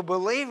life of a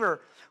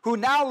believer who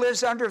now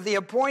lives under the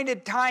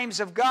appointed times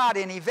of God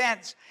in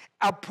events.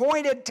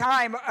 Appointed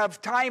time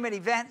and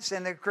events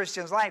in the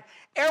Christian's life.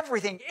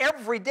 Everything,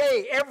 every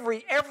day,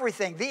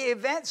 everything. The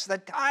events, the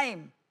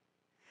time,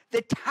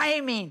 the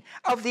timing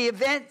of the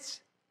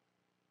events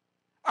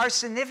are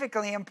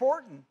significantly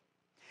important.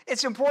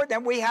 It's important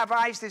that we have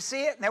eyes to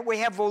see it and that we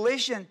have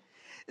volition,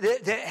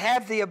 that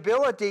have the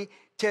ability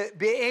to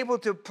be able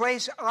to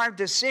place our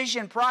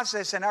decision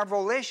process and our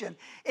volition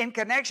in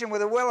connection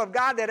with the will of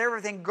God, that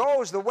everything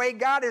goes the way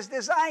God has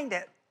designed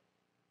it.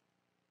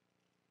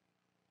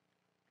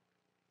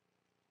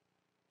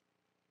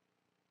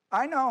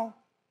 I know,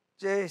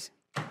 jeez.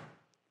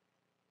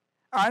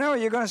 I know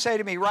you're going to say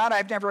to me, Ron,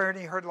 I've never heard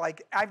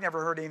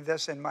any of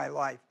this in my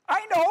life.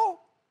 I know.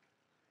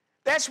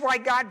 That's why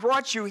God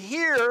brought you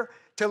here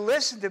to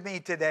listen to me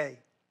today.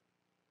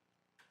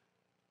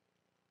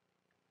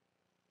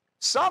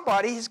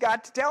 Somebody's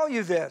got to tell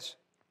you this.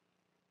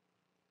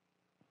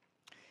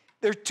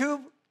 There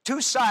are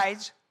two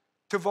sides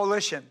to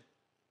volition.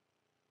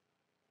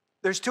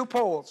 There's two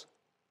poles,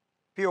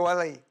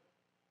 P-O-L-E.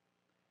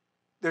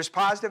 There's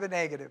positive and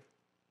negative.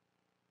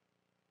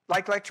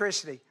 Like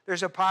electricity,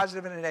 there's a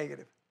positive and a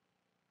negative.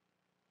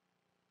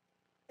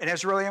 And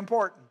it's really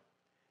important.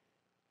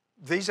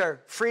 These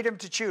are freedom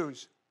to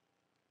choose.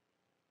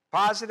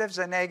 Positives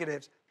and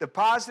negatives. The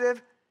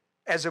positive,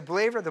 as a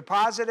believer, the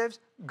positives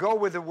go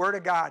with the Word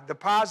of God. The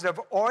positive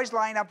always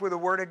line up with the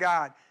Word of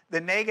God.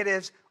 The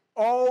negatives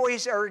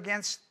always are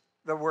against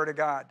the Word of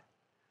God.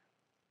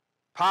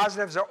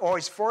 Positives are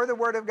always for the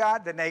Word of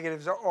God. The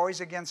negatives are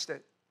always against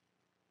it.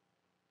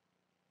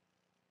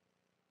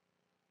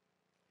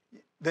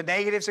 The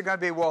negatives are going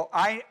to be, well,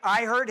 I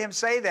heard him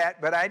say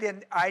that, but I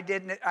didn't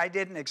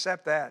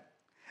accept that.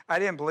 I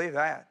didn't believe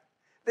that.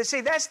 But see,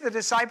 that's the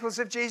disciples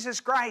of Jesus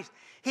Christ.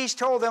 He's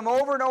told them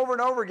over and over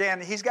and over again,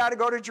 he's got to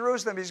go to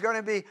Jerusalem. He's going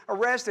to be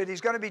arrested.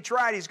 He's going to be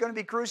tried. He's going to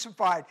be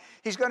crucified.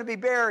 He's going to be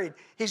buried.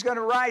 He's going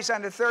to rise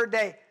on the third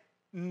day.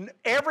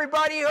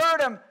 Everybody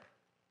heard him.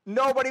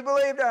 Nobody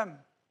believed him.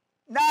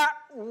 Not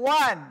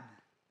one.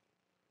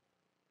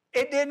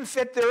 It didn't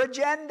fit their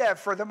agenda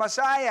for the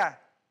Messiah.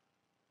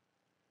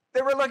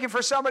 They were looking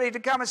for somebody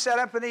to come and set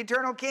up an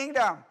eternal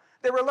kingdom.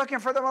 They were looking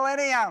for the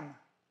millennium.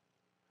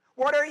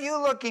 What are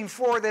you looking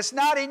for that's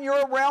not in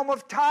your realm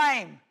of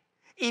time,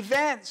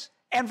 events,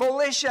 and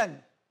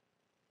volition?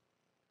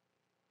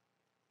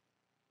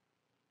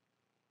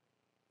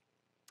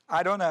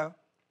 I don't know.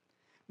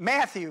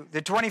 Matthew,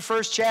 the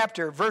 21st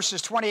chapter,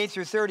 verses 28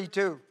 through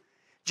 32.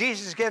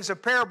 Jesus gives a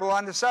parable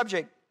on the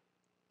subject.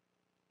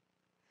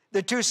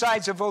 The two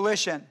sides of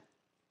volition.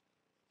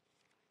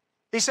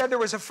 He said there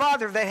was a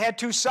father that had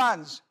two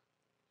sons.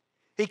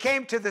 He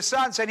came to the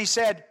sons and he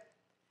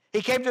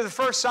came to the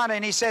first son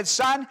and he said,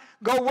 son,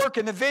 go work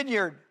in the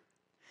vineyard.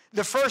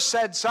 The first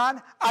said,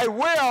 son, I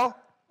will,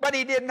 but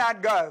he did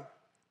not go.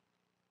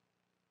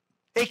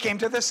 He came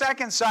to the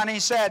second son and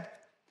he said,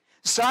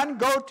 son,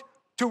 go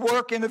to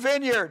work in the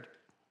vineyard.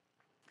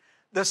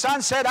 The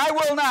son said, I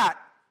will not.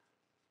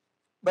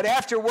 But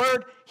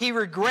afterward, he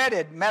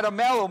regretted,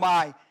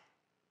 metamelomai,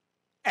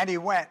 and he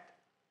went.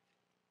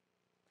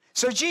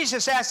 So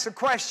Jesus asked the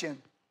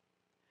question,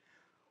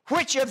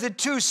 which of the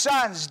two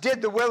sons did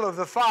the will of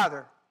the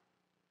Father?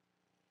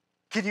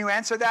 Can you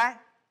answer that?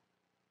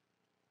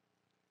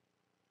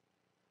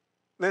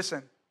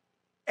 Listen,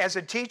 as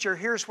a teacher,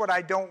 here's what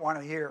I don't want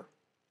to hear.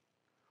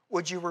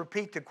 Would you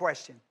repeat the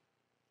question?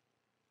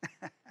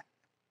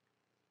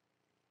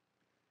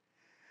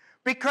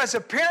 Because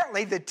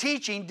apparently the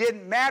teaching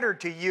didn't matter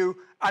to you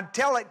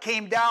until it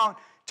came down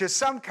to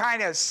some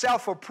kind of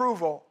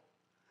self-approval.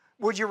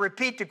 Would you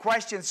repeat the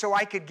question so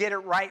I could get it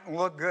right and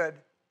look good?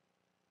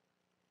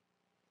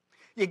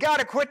 You got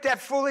to quit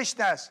that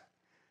foolishness.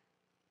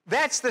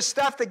 That's the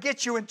stuff that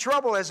gets you in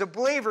trouble as a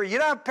believer. You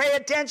don't pay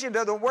attention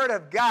to the Word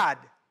of God.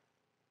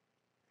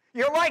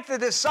 You're like the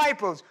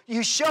disciples.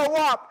 You show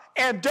up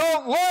and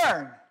don't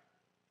learn.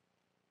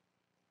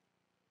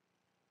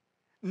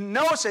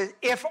 Gnosis,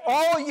 if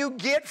all you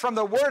get from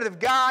the Word of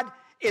God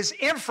is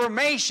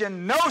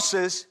information,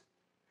 gnosis,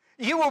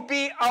 you will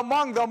be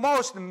among the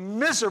most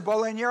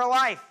miserable in your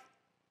life.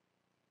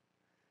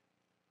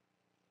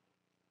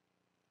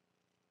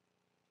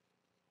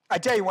 I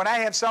tell you, when I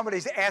have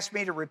somebody ask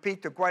me to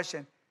repeat the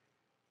question,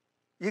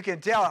 you can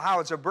tell how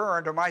it's a burr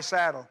under my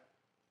saddle.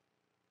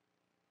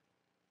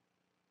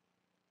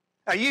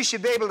 Now, you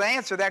should be able to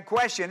answer that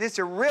question. It's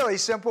a really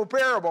simple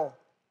parable.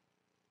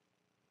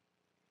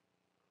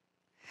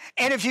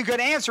 And if you could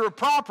answer it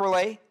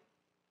properly,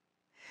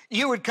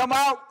 you would come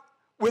out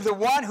with the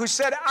one who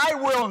said, I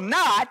will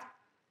not,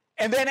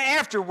 and then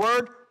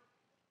afterward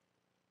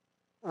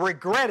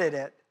regretted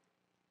it,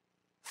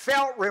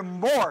 felt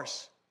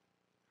remorse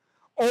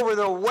over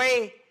the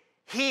way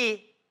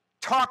he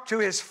talked to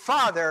his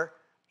Father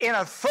in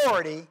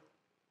authority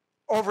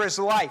over his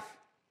life.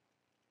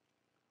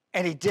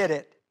 And he did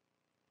it.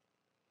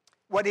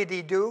 What did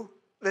he do?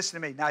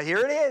 Listen to me. Now here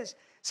it is.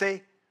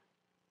 See,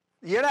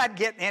 you're not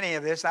getting any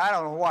of this. I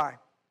don't know why.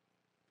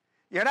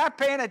 You're not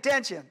paying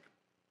attention.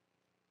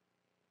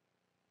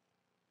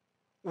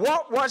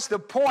 What was the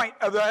point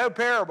of the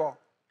parable?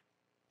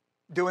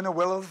 Doing the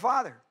will of the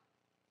Father.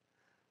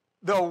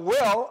 The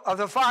will of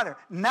the Father.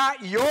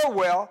 Not your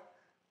will.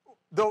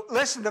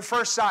 Listen to the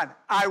first son.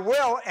 I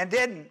will and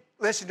didn't.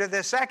 Listen to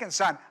the second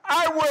son.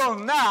 I will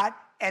not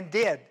and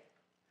did.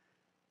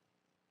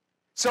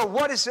 So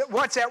what's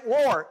at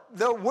war?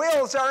 The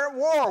wills are at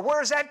war.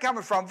 Where is that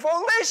coming from?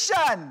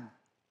 Volition.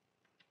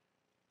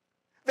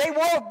 They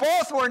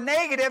both were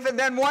negative, and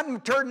then one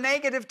turned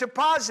negative to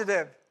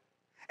positive.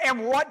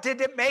 And what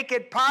did it make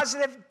it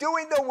positive?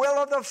 Doing the will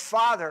of the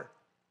Father.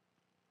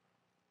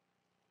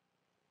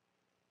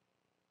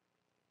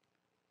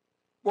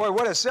 Boy,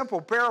 what a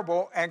simple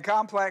parable and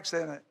complex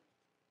in it.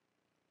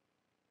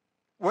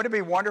 Wouldn't it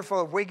be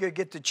wonderful if we could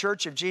get the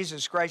Church of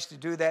Jesus Christ to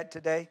do that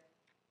today?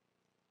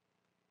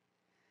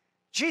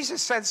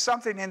 Jesus said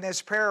something in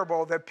this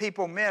parable that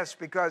people miss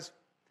because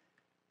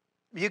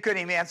you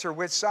couldn't even answer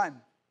which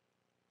son.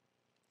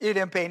 You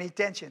didn't pay any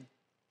attention.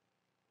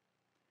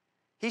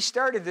 He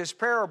started this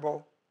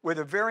parable with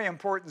a very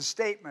important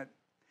statement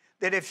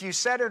that if you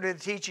set it to the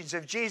teachings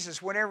of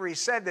Jesus, whenever he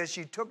said this,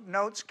 you took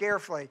notes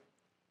carefully.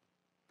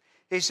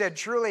 He said,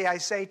 truly I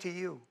say to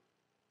you,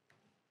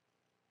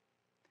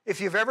 if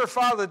you've ever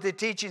followed the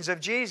teachings of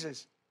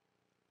Jesus,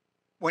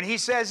 when he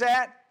says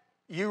that,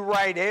 you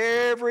write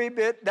every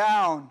bit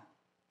down,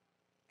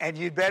 and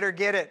you'd better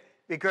get it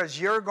because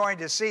you're going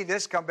to see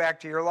this come back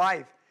to your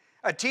life.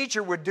 A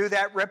teacher would do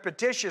that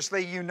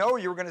repetitiously. You know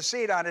you're going to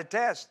see it on a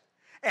test,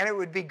 and it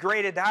would be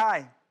graded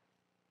high.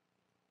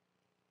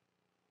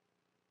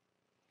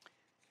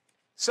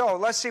 So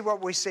let's see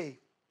what we see.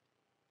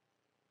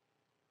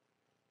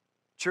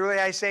 Truly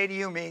I say to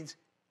you means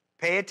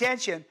pay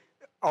attention.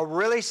 A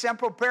really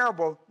simple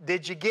parable.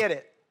 Did you get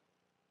it?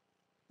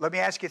 Let me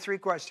ask you 3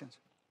 questions.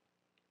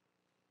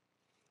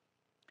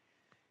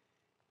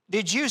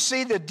 Did you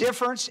see the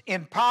difference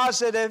in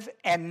positive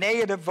and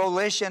negative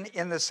volition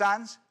in the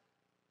sons?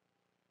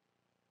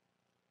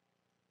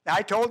 Now,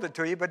 I told it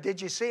to you, but did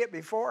you see it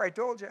before I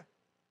told you?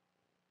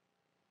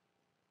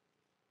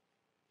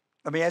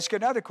 Let me ask you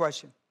another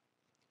question.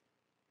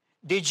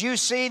 Did you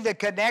see the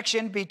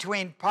connection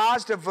between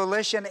positive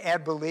volition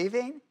and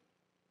believing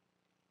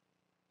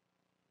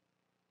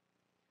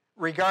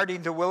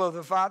regarding the will of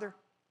the Father?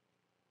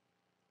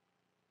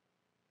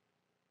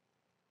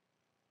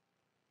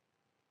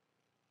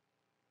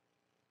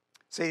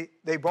 See,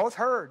 they both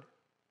heard,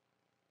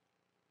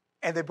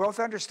 and they both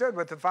understood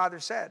what the Father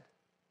said.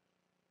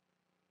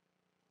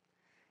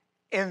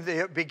 In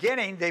the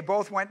beginning, they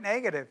both went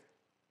negative.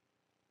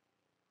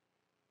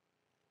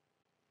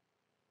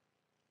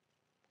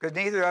 Because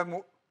neither of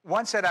them,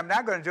 one said, I'm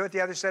not going to do it,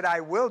 the other said, I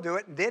will do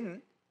it, and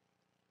didn't.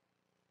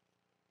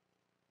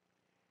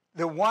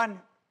 The one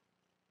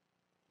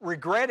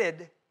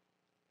regretted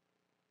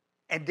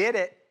and did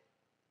it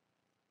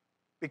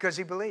because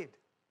he believed.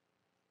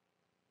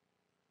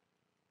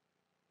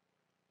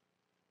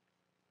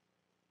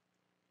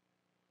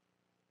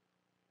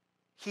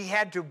 He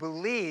had to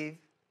believe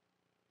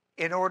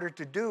in order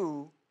to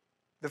do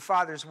the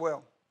Father's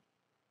will.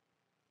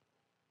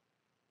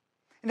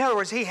 In other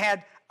words, he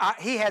had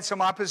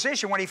some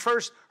opposition. When he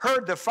first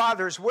heard the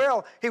Father's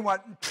will, he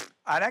went,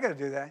 I'm not going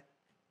to do that.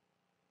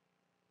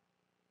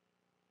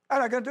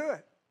 I'm not going to do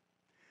it.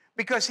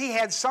 Because he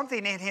had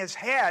something in his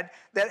head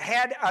that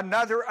had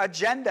another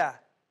agenda.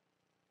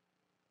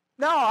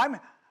 No, I'm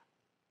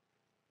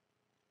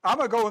going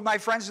to go with my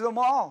friends to the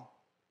mall.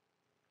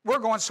 We're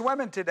going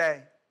swimming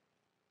today.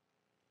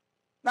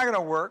 Not going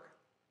to work.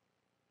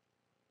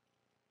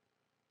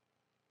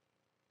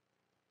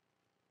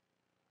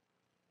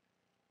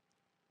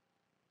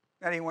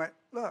 And he went,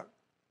 look,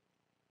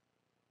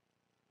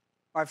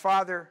 my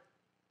father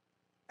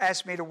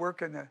asked me to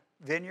work in the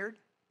vineyard.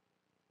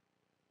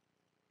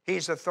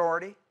 He's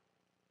authority.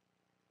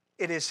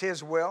 It is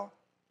his will.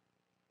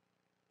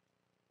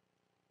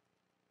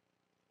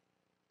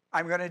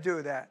 I'm going to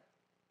do that.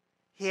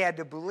 He had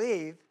to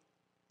believe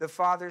the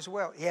Father's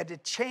will. He had to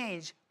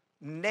change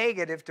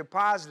negative to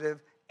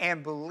positive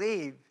and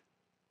believe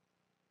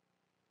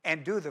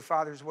and do the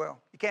Father's will.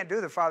 You can't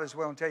do the Father's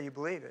will until you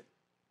believe it,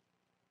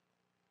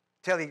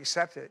 until you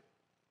accept it.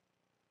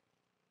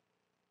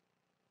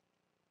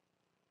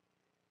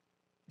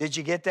 Did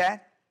you get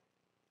that?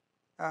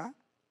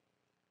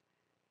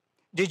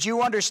 Did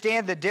you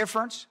understand the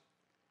difference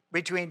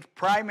between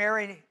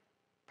primary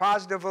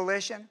positive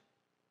volition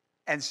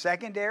and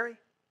secondary?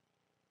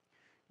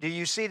 Do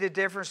you see the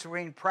difference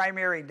between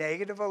primary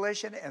negative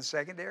volition and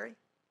secondary?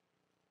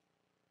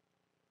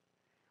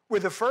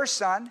 With the first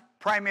son,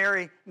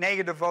 primary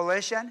negative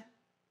volition,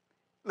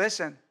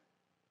 listen,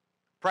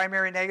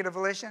 primary negative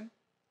volition,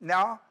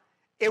 no,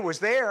 it was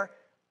there,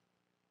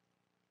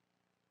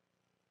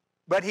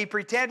 but he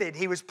pretended.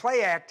 He was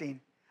play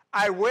acting.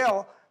 I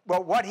will,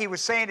 but what he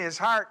was saying in his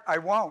heart, I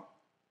won't.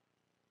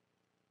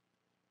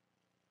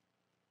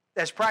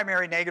 That's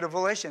primary negative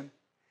volition.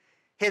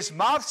 His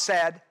mouth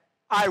said,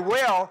 I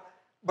will,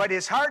 but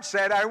his heart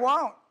said, I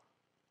won't.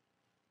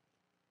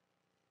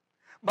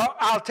 But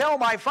I'll tell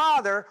my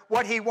Father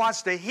what he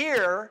wants to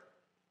hear,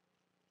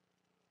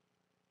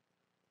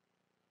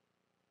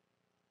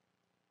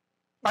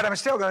 but I'm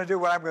still going to do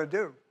what I'm going to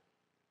do.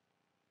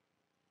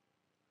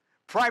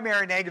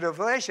 Primary negative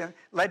volition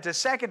led to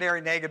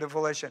secondary negative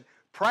volition.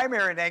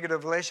 Primary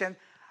negative volition,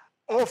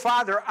 oh,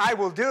 Father, I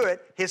will do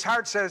it. His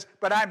heart says,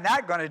 but I'm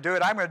not going to do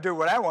it. I'm going to do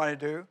what I want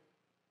to do.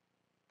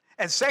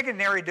 And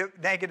secondary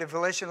negative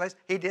volition,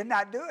 he did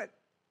not do it.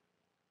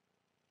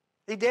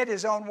 He did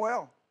his own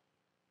will.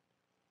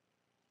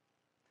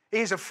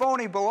 He's a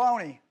phony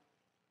baloney.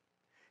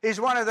 He's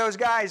one of those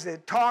guys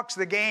that talks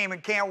the game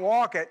and can't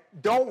walk it,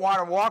 don't want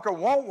to walk it,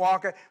 won't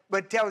walk it,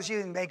 but tells you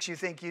and makes you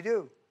think you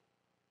do.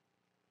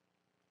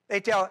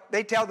 They tell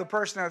the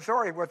person in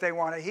authority what they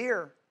want to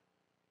hear.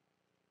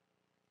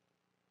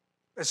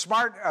 A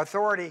smart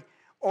authority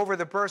over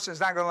the person is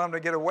not going to let them to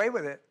get away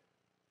with it.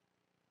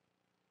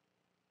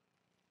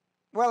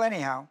 Well,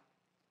 anyhow,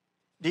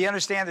 do you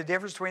understand the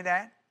difference between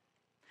that?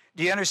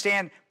 Do you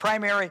understand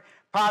primary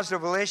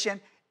positive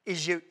volition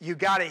is you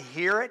got to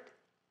hear it,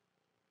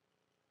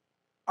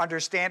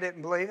 understand it,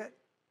 and believe it?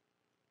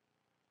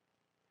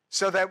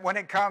 So that when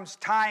it comes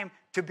time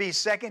to be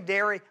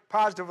secondary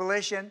positive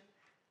volition,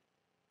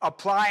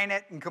 applying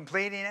it and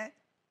completing it,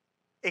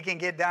 it can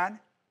get done.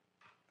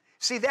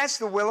 See, that's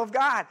the will of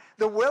God.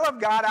 The will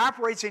of God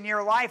operates in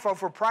your life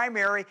over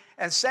primary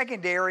and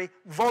secondary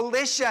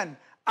volition,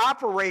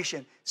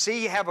 operation.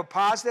 See, you have a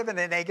positive and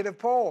a negative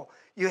pole.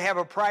 You have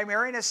a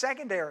primary and a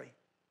secondary.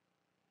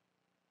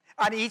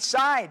 On each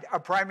side, a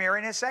primary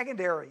and a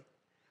secondary.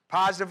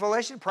 Positive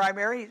volition,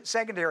 primary,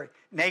 secondary.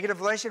 Negative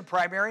volition,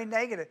 primary,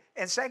 negative,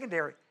 and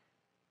secondary.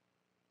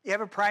 You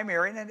have a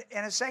primary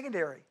and a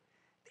secondary.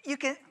 You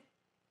can,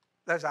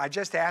 I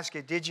just asked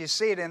you, did you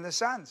see it in the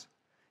sons?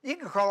 You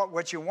can call it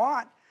what you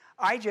want.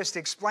 I just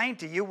explained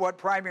to you what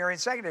primary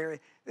and secondary.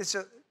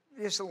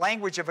 This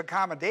language of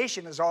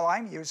accommodation is all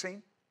I'm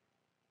using.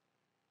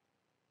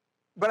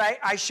 But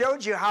I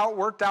showed you how it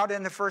worked out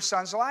in the first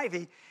son's life.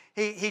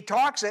 He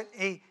talks it.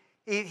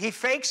 He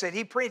fakes it.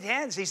 He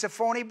pretends. He's a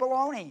phony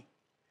baloney.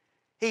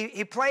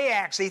 He play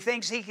acts. He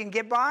thinks he can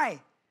get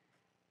by.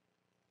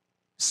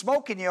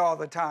 Smoking you all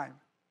the time.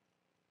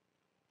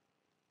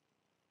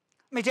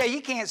 Let me tell you,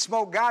 you can't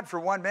smoke God for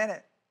 1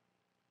 minute.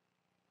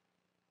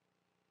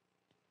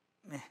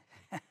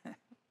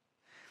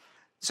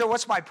 So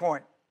what's my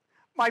point?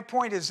 My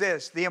point is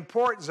this: the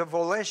importance of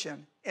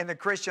volition in the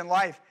Christian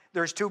life.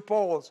 There's two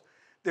poles.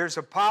 There's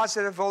a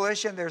positive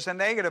volition. There's a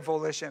negative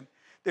volition.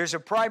 There's a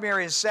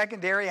primary and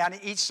secondary on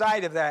each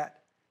side of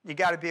that. You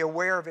got to be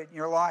aware of it in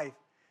your life.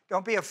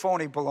 Don't be a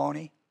phony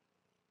baloney.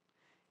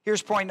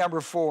 Here's point number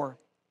 4.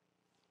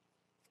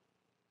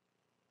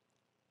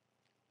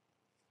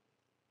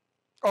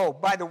 Oh,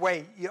 by the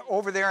way,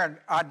 over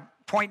there on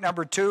point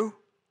number 2,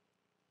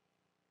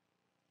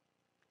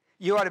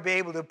 you ought to be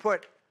able to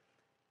put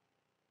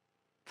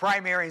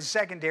primary and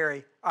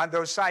secondary on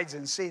those sides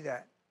and see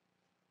that.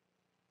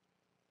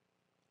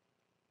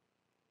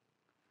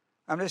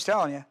 I'm just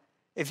telling you,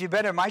 if you've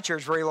been in my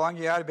church very long,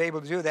 you ought to be able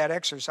to do that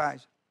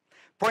exercise.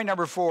 Point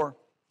number 4,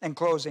 in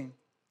closing.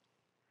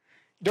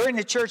 During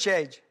the church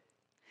age,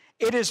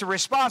 it is the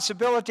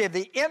responsibility of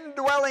the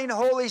indwelling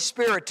Holy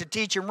Spirit to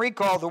teach and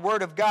recall the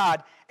Word of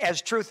God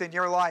as truth in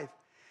your life.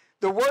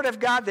 The Word of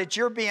God that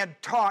you're being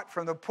taught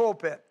from the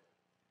pulpit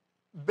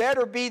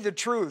better be the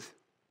truth,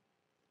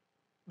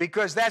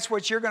 because that's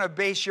what you're going to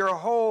base your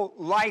whole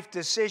life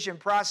decision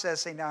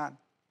processing on.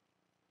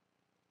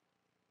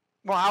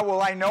 Well, how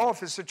will I know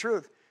if it's the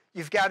truth?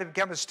 You've got to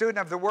become a student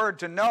of the Word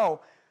to know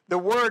the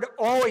Word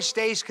always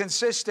stays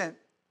consistent.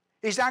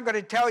 He's not going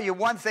to tell you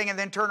one thing and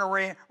then turn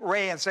away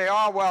and say,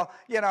 oh, well,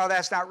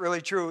 that's not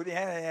really true.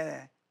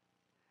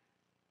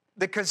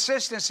 The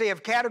consistency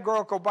of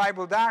categorical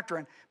Bible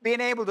doctrine,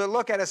 being able to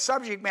look at a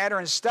subject matter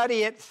and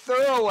study it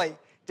thoroughly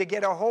to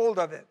get a hold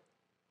of it.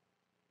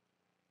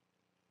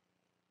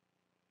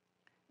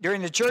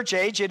 During the church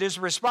age, it is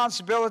the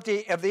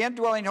responsibility of the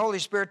indwelling Holy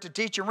Spirit to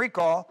teach and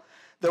recall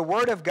the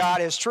Word of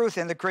God as truth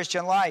in the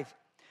Christian life.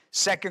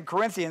 2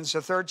 Corinthians, the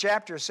 3rd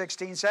chapter,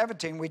 16,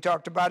 17, we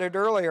talked about it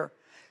earlier.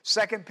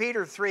 2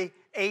 Peter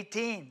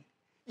 3:18,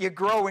 you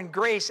grow in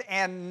grace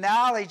and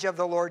knowledge of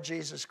the Lord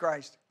Jesus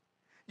Christ.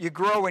 You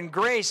grow in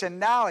grace and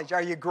knowledge.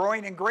 Are you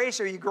growing in grace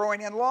or are you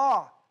growing in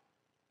law?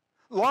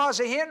 Law is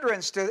a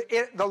hindrance to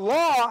it. The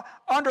law,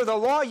 under the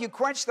law, you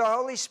quench the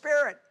Holy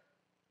Spirit.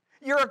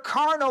 You're a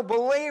carnal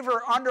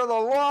believer under the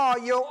law.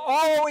 You'll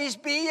always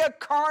be a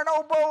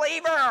carnal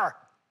believer.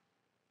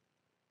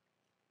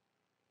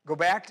 Go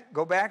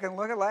back and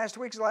look at last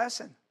week's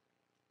lesson.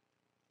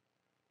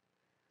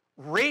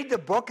 Read the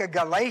book of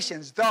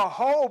Galatians. The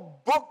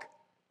whole book,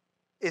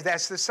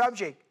 that's the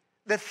subject,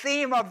 the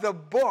theme of the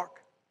book.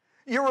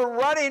 You were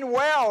running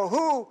well.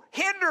 Who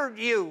hindered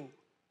you?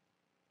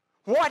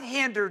 What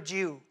hindered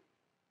you?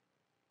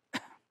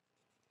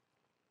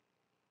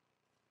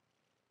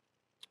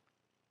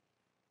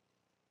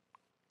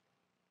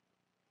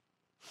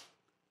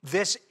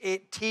 This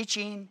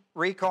teaching,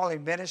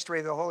 recalling ministry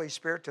of the Holy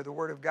Spirit to the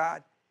Word of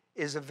God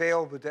is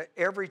available to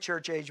every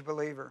church age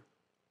believer.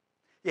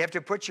 You have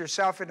to put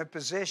yourself in a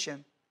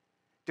position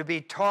to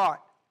be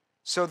taught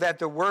so that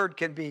the Word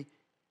can be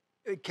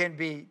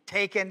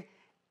taken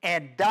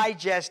and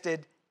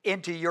digested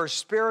into your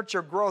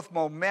spiritual growth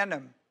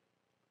momentum.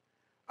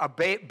 A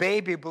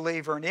baby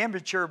believer, an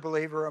immature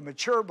believer, a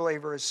mature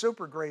believer, a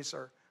super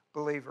gracer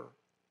believer.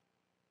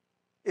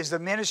 Is the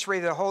ministry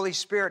of the Holy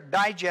Spirit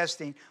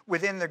digesting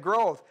within the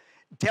growth,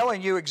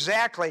 telling you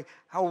exactly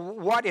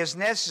what is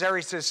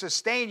necessary to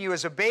sustain you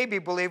as a baby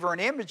believer, an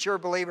immature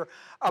believer,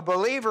 a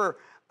believer,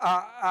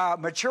 a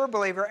mature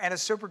believer, and a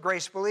super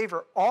grace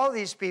believer. All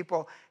these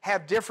people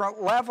have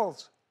different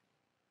levels.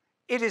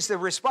 It is the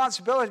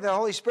responsibility of the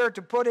Holy Spirit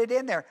to put it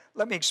in there.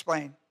 Let me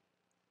explain.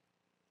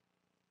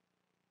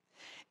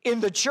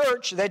 In the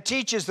church that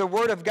teaches the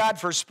Word of God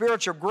for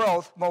spiritual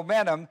growth,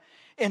 momentum,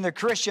 in the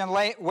Christian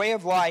way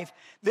of life,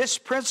 this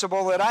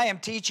principle that I am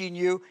teaching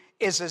you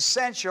is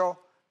essential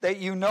that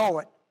you know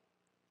it.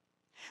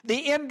 The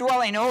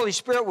indwelling Holy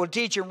Spirit will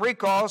teach and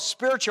recall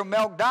spiritual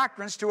milk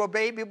doctrines to a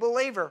baby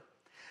believer.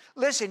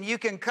 Listen, you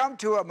can come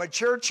to a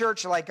mature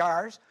church like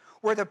ours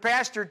where the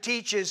pastor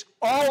teaches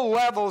all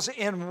levels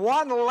in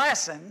one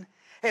lesson,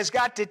 has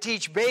got to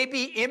teach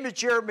baby,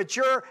 immature,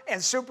 mature,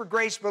 and super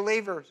grace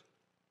believers.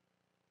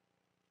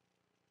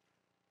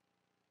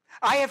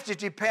 I have to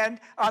depend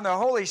on the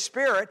Holy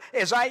Spirit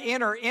as I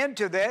enter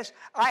into this.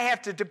 I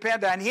have to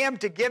depend on Him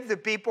to give the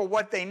people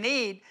what they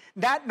need,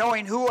 not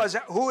knowing who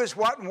is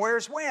what and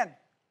where's when.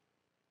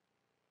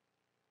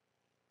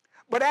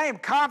 But I am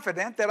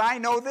confident that I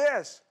know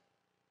this,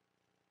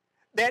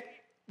 that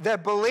the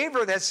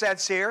believer that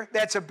sits here,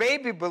 that's a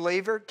baby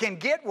believer, can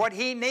get what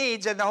he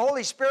needs, and the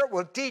Holy Spirit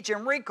will teach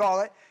and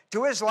recall it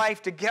to his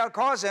life to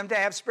cause him to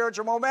have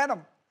spiritual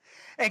momentum,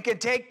 and can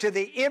take to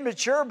the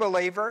immature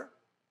believer,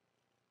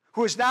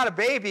 who is not a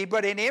baby,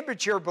 but an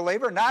immature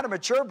believer, not a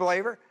mature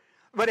believer,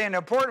 but an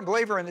important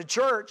believer in the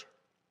church.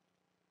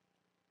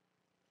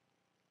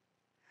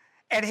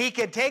 And he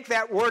can take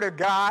that Word of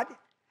God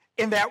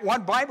in that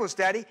one Bible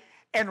study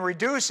and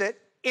reduce it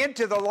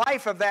into the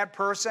life of that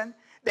person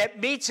that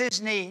meets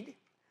his need.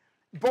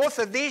 Both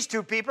of these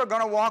two people are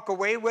going to walk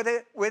away with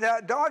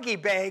a doggy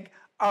bag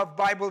of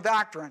Bible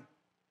doctrine.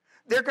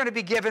 They're going to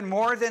be given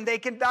more than they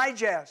can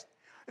digest.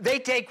 They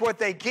take what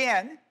they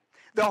can.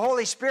 The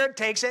Holy Spirit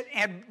takes it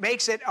and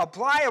makes it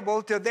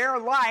applicable to their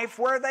life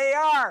where they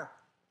are.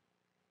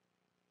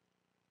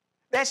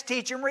 That's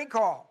teach and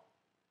recall.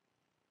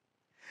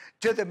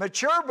 To the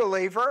mature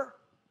believer,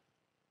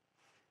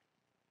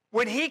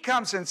 when he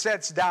comes and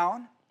sits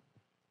down,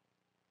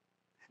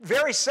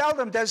 very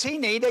seldom does he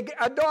need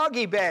a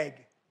doggy bag,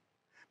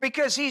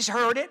 because he's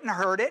heard it and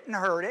heard it and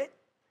heard it,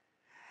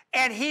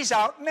 and he's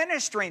out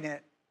ministering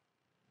it.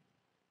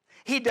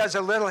 He does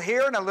a little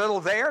here and a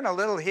little there and a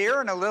little here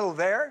and a little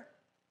there,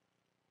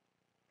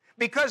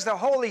 because the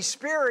Holy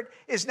Spirit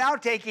is now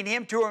taking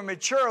him to a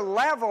mature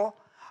level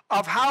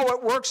of how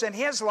it works in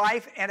his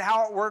life and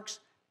how it works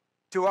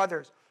to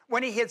others.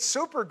 When he hits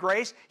super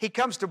grace, he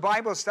comes to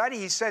Bible study,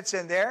 he sits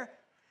in there,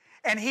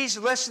 and he's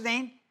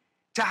listening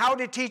to how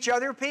to teach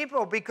other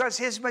people, because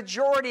his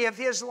majority of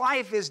his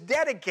life is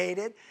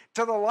dedicated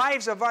to the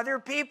lives of other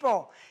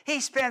people. He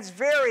spends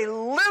very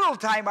little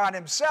time on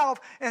himself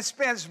and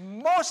spends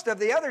most of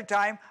the other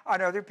time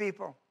on other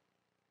people.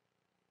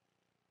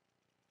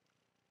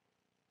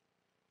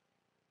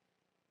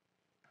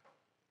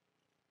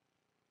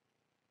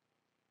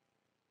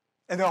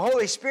 And the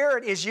Holy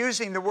Spirit is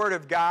using the Word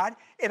of God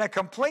in a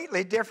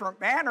completely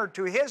different manner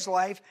to his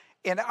life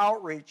in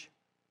outreach.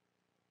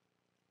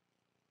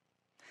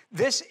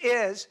 This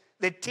is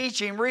the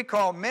teaching,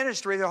 recall,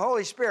 ministry of the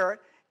Holy Spirit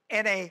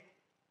in a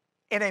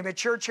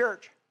mature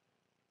church.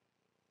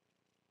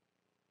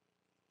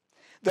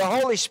 The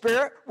Holy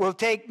Spirit will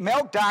take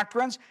milk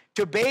doctrines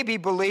to baby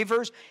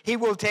believers. He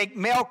will take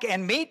milk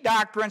and meat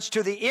doctrines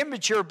to the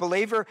immature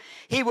believer.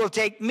 He will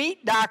take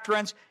meat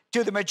doctrines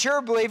to the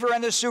mature believer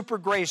and the super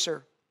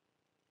gracer.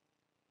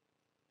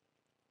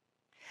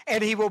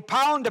 And he will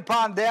pound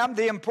upon them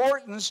the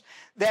importance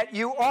that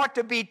you ought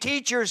to be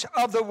teachers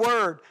of the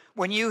Word.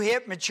 When you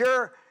hit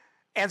mature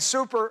and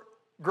super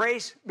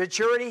grace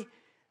maturity,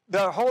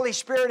 the Holy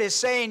Spirit is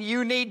saying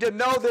you need to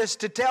know this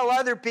to tell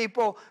other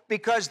people,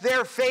 because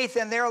their faith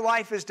and their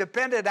life is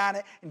dependent on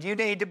it, and you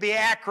need to be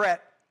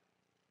accurate.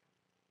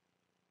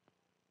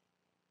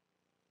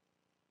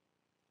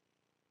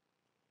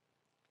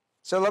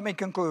 So let me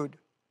conclude.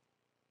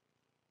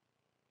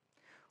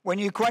 When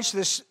you quench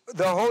the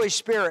Holy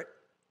Spirit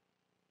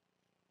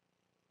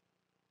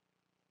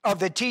of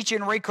the teach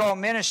and recall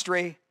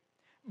ministry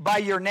by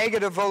your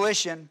negative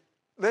volition,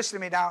 listen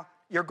to me now,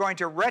 you're going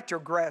to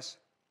retrogress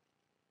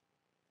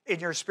in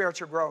your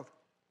spiritual growth.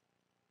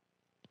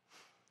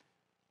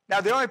 Now,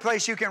 the only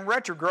place you can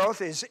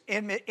retrogrowth is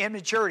in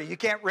immaturity. You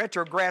can't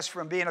retrogress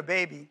from being a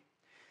baby.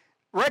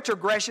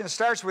 Retrogression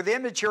starts with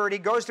immaturity,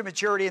 goes to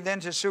maturity, and then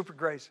to super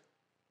grace.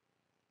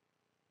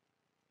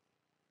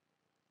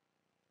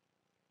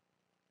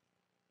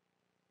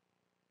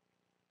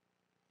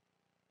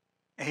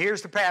 And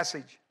here's the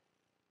passage.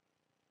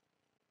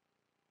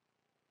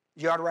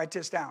 You ought to write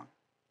this down.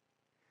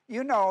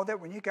 You know that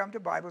when you come to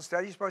Bible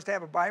study, you're supposed to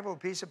have a Bible, a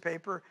piece of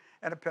paper,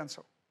 and a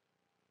pencil.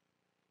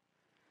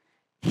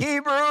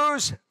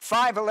 Hebrews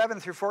 5:11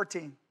 through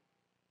 14.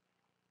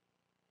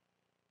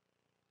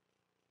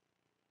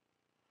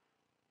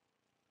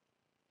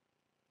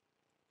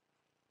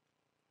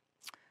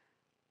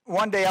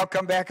 One day I'll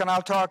come back and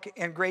I'll talk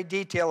in great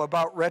detail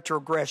about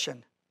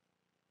retrogression.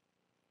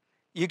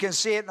 You can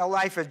see it in the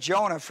life of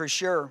Jonah for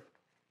sure.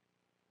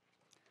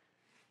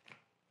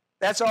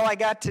 That's all I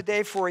got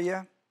today for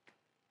you.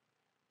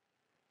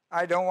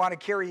 I don't want to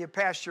carry you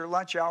past your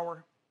lunch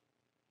hour.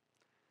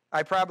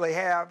 I probably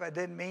have. I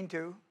didn't mean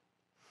to.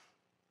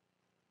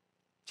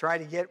 Try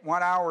to get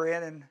 1 hour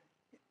in and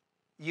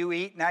you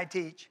eat and I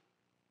teach.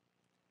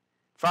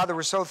 Father,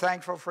 we're so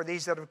thankful for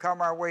these that have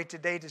come our way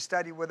today to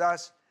study with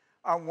us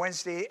on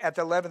Wednesday at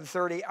the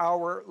 11:30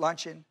 hour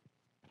luncheon.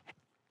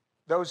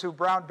 Those who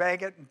brown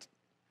bag it and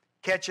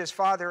catch us,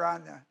 Father,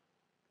 on the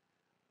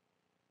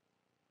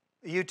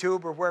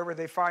YouTube or wherever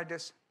they find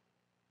us.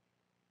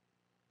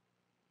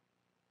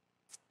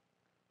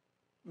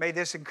 May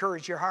this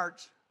encourage your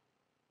hearts.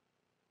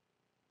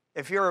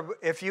 If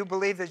you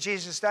believe that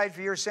Jesus died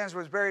for your sins,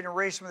 was buried and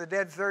raised from the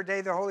dead, the third day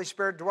the Holy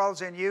Spirit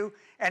dwells in you,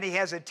 and he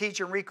has a teach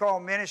and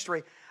recall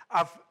ministry,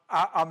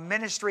 a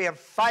ministry of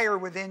fire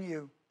within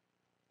you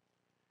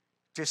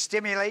to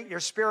stimulate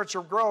your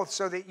spiritual growth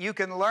so that you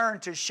can learn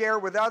to share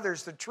with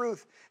others the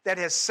truth that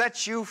has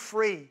set you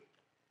free.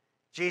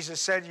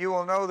 Jesus said, you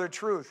will know the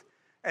truth,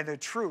 and the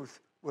truth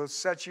will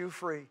set you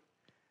free.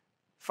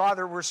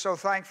 Father, we're so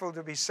thankful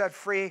to be set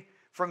free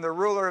from the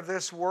ruler of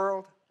this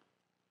world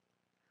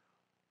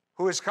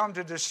who has come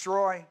to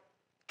destroy,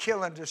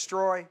 kill and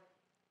destroy,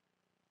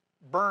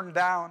 burn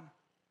down.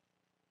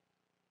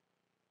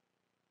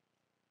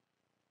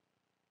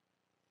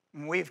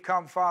 And we've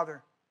come,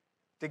 Father,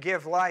 to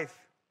give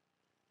life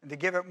and to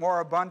give it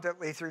more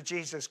abundantly through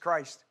Jesus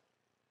Christ.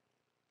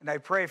 And I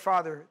pray,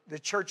 Father, the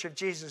Church of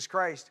Jesus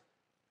Christ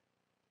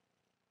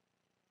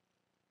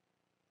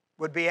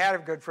would be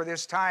adequate for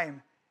this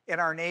time in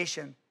our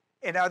nation,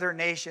 in other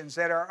nations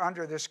that are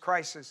under this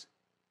crisis.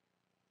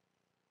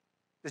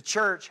 The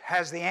church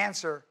has the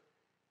answer.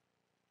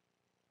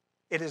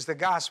 It is the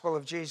gospel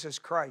of Jesus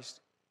Christ.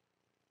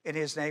 In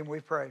his name we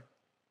pray.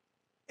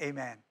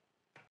 Amen.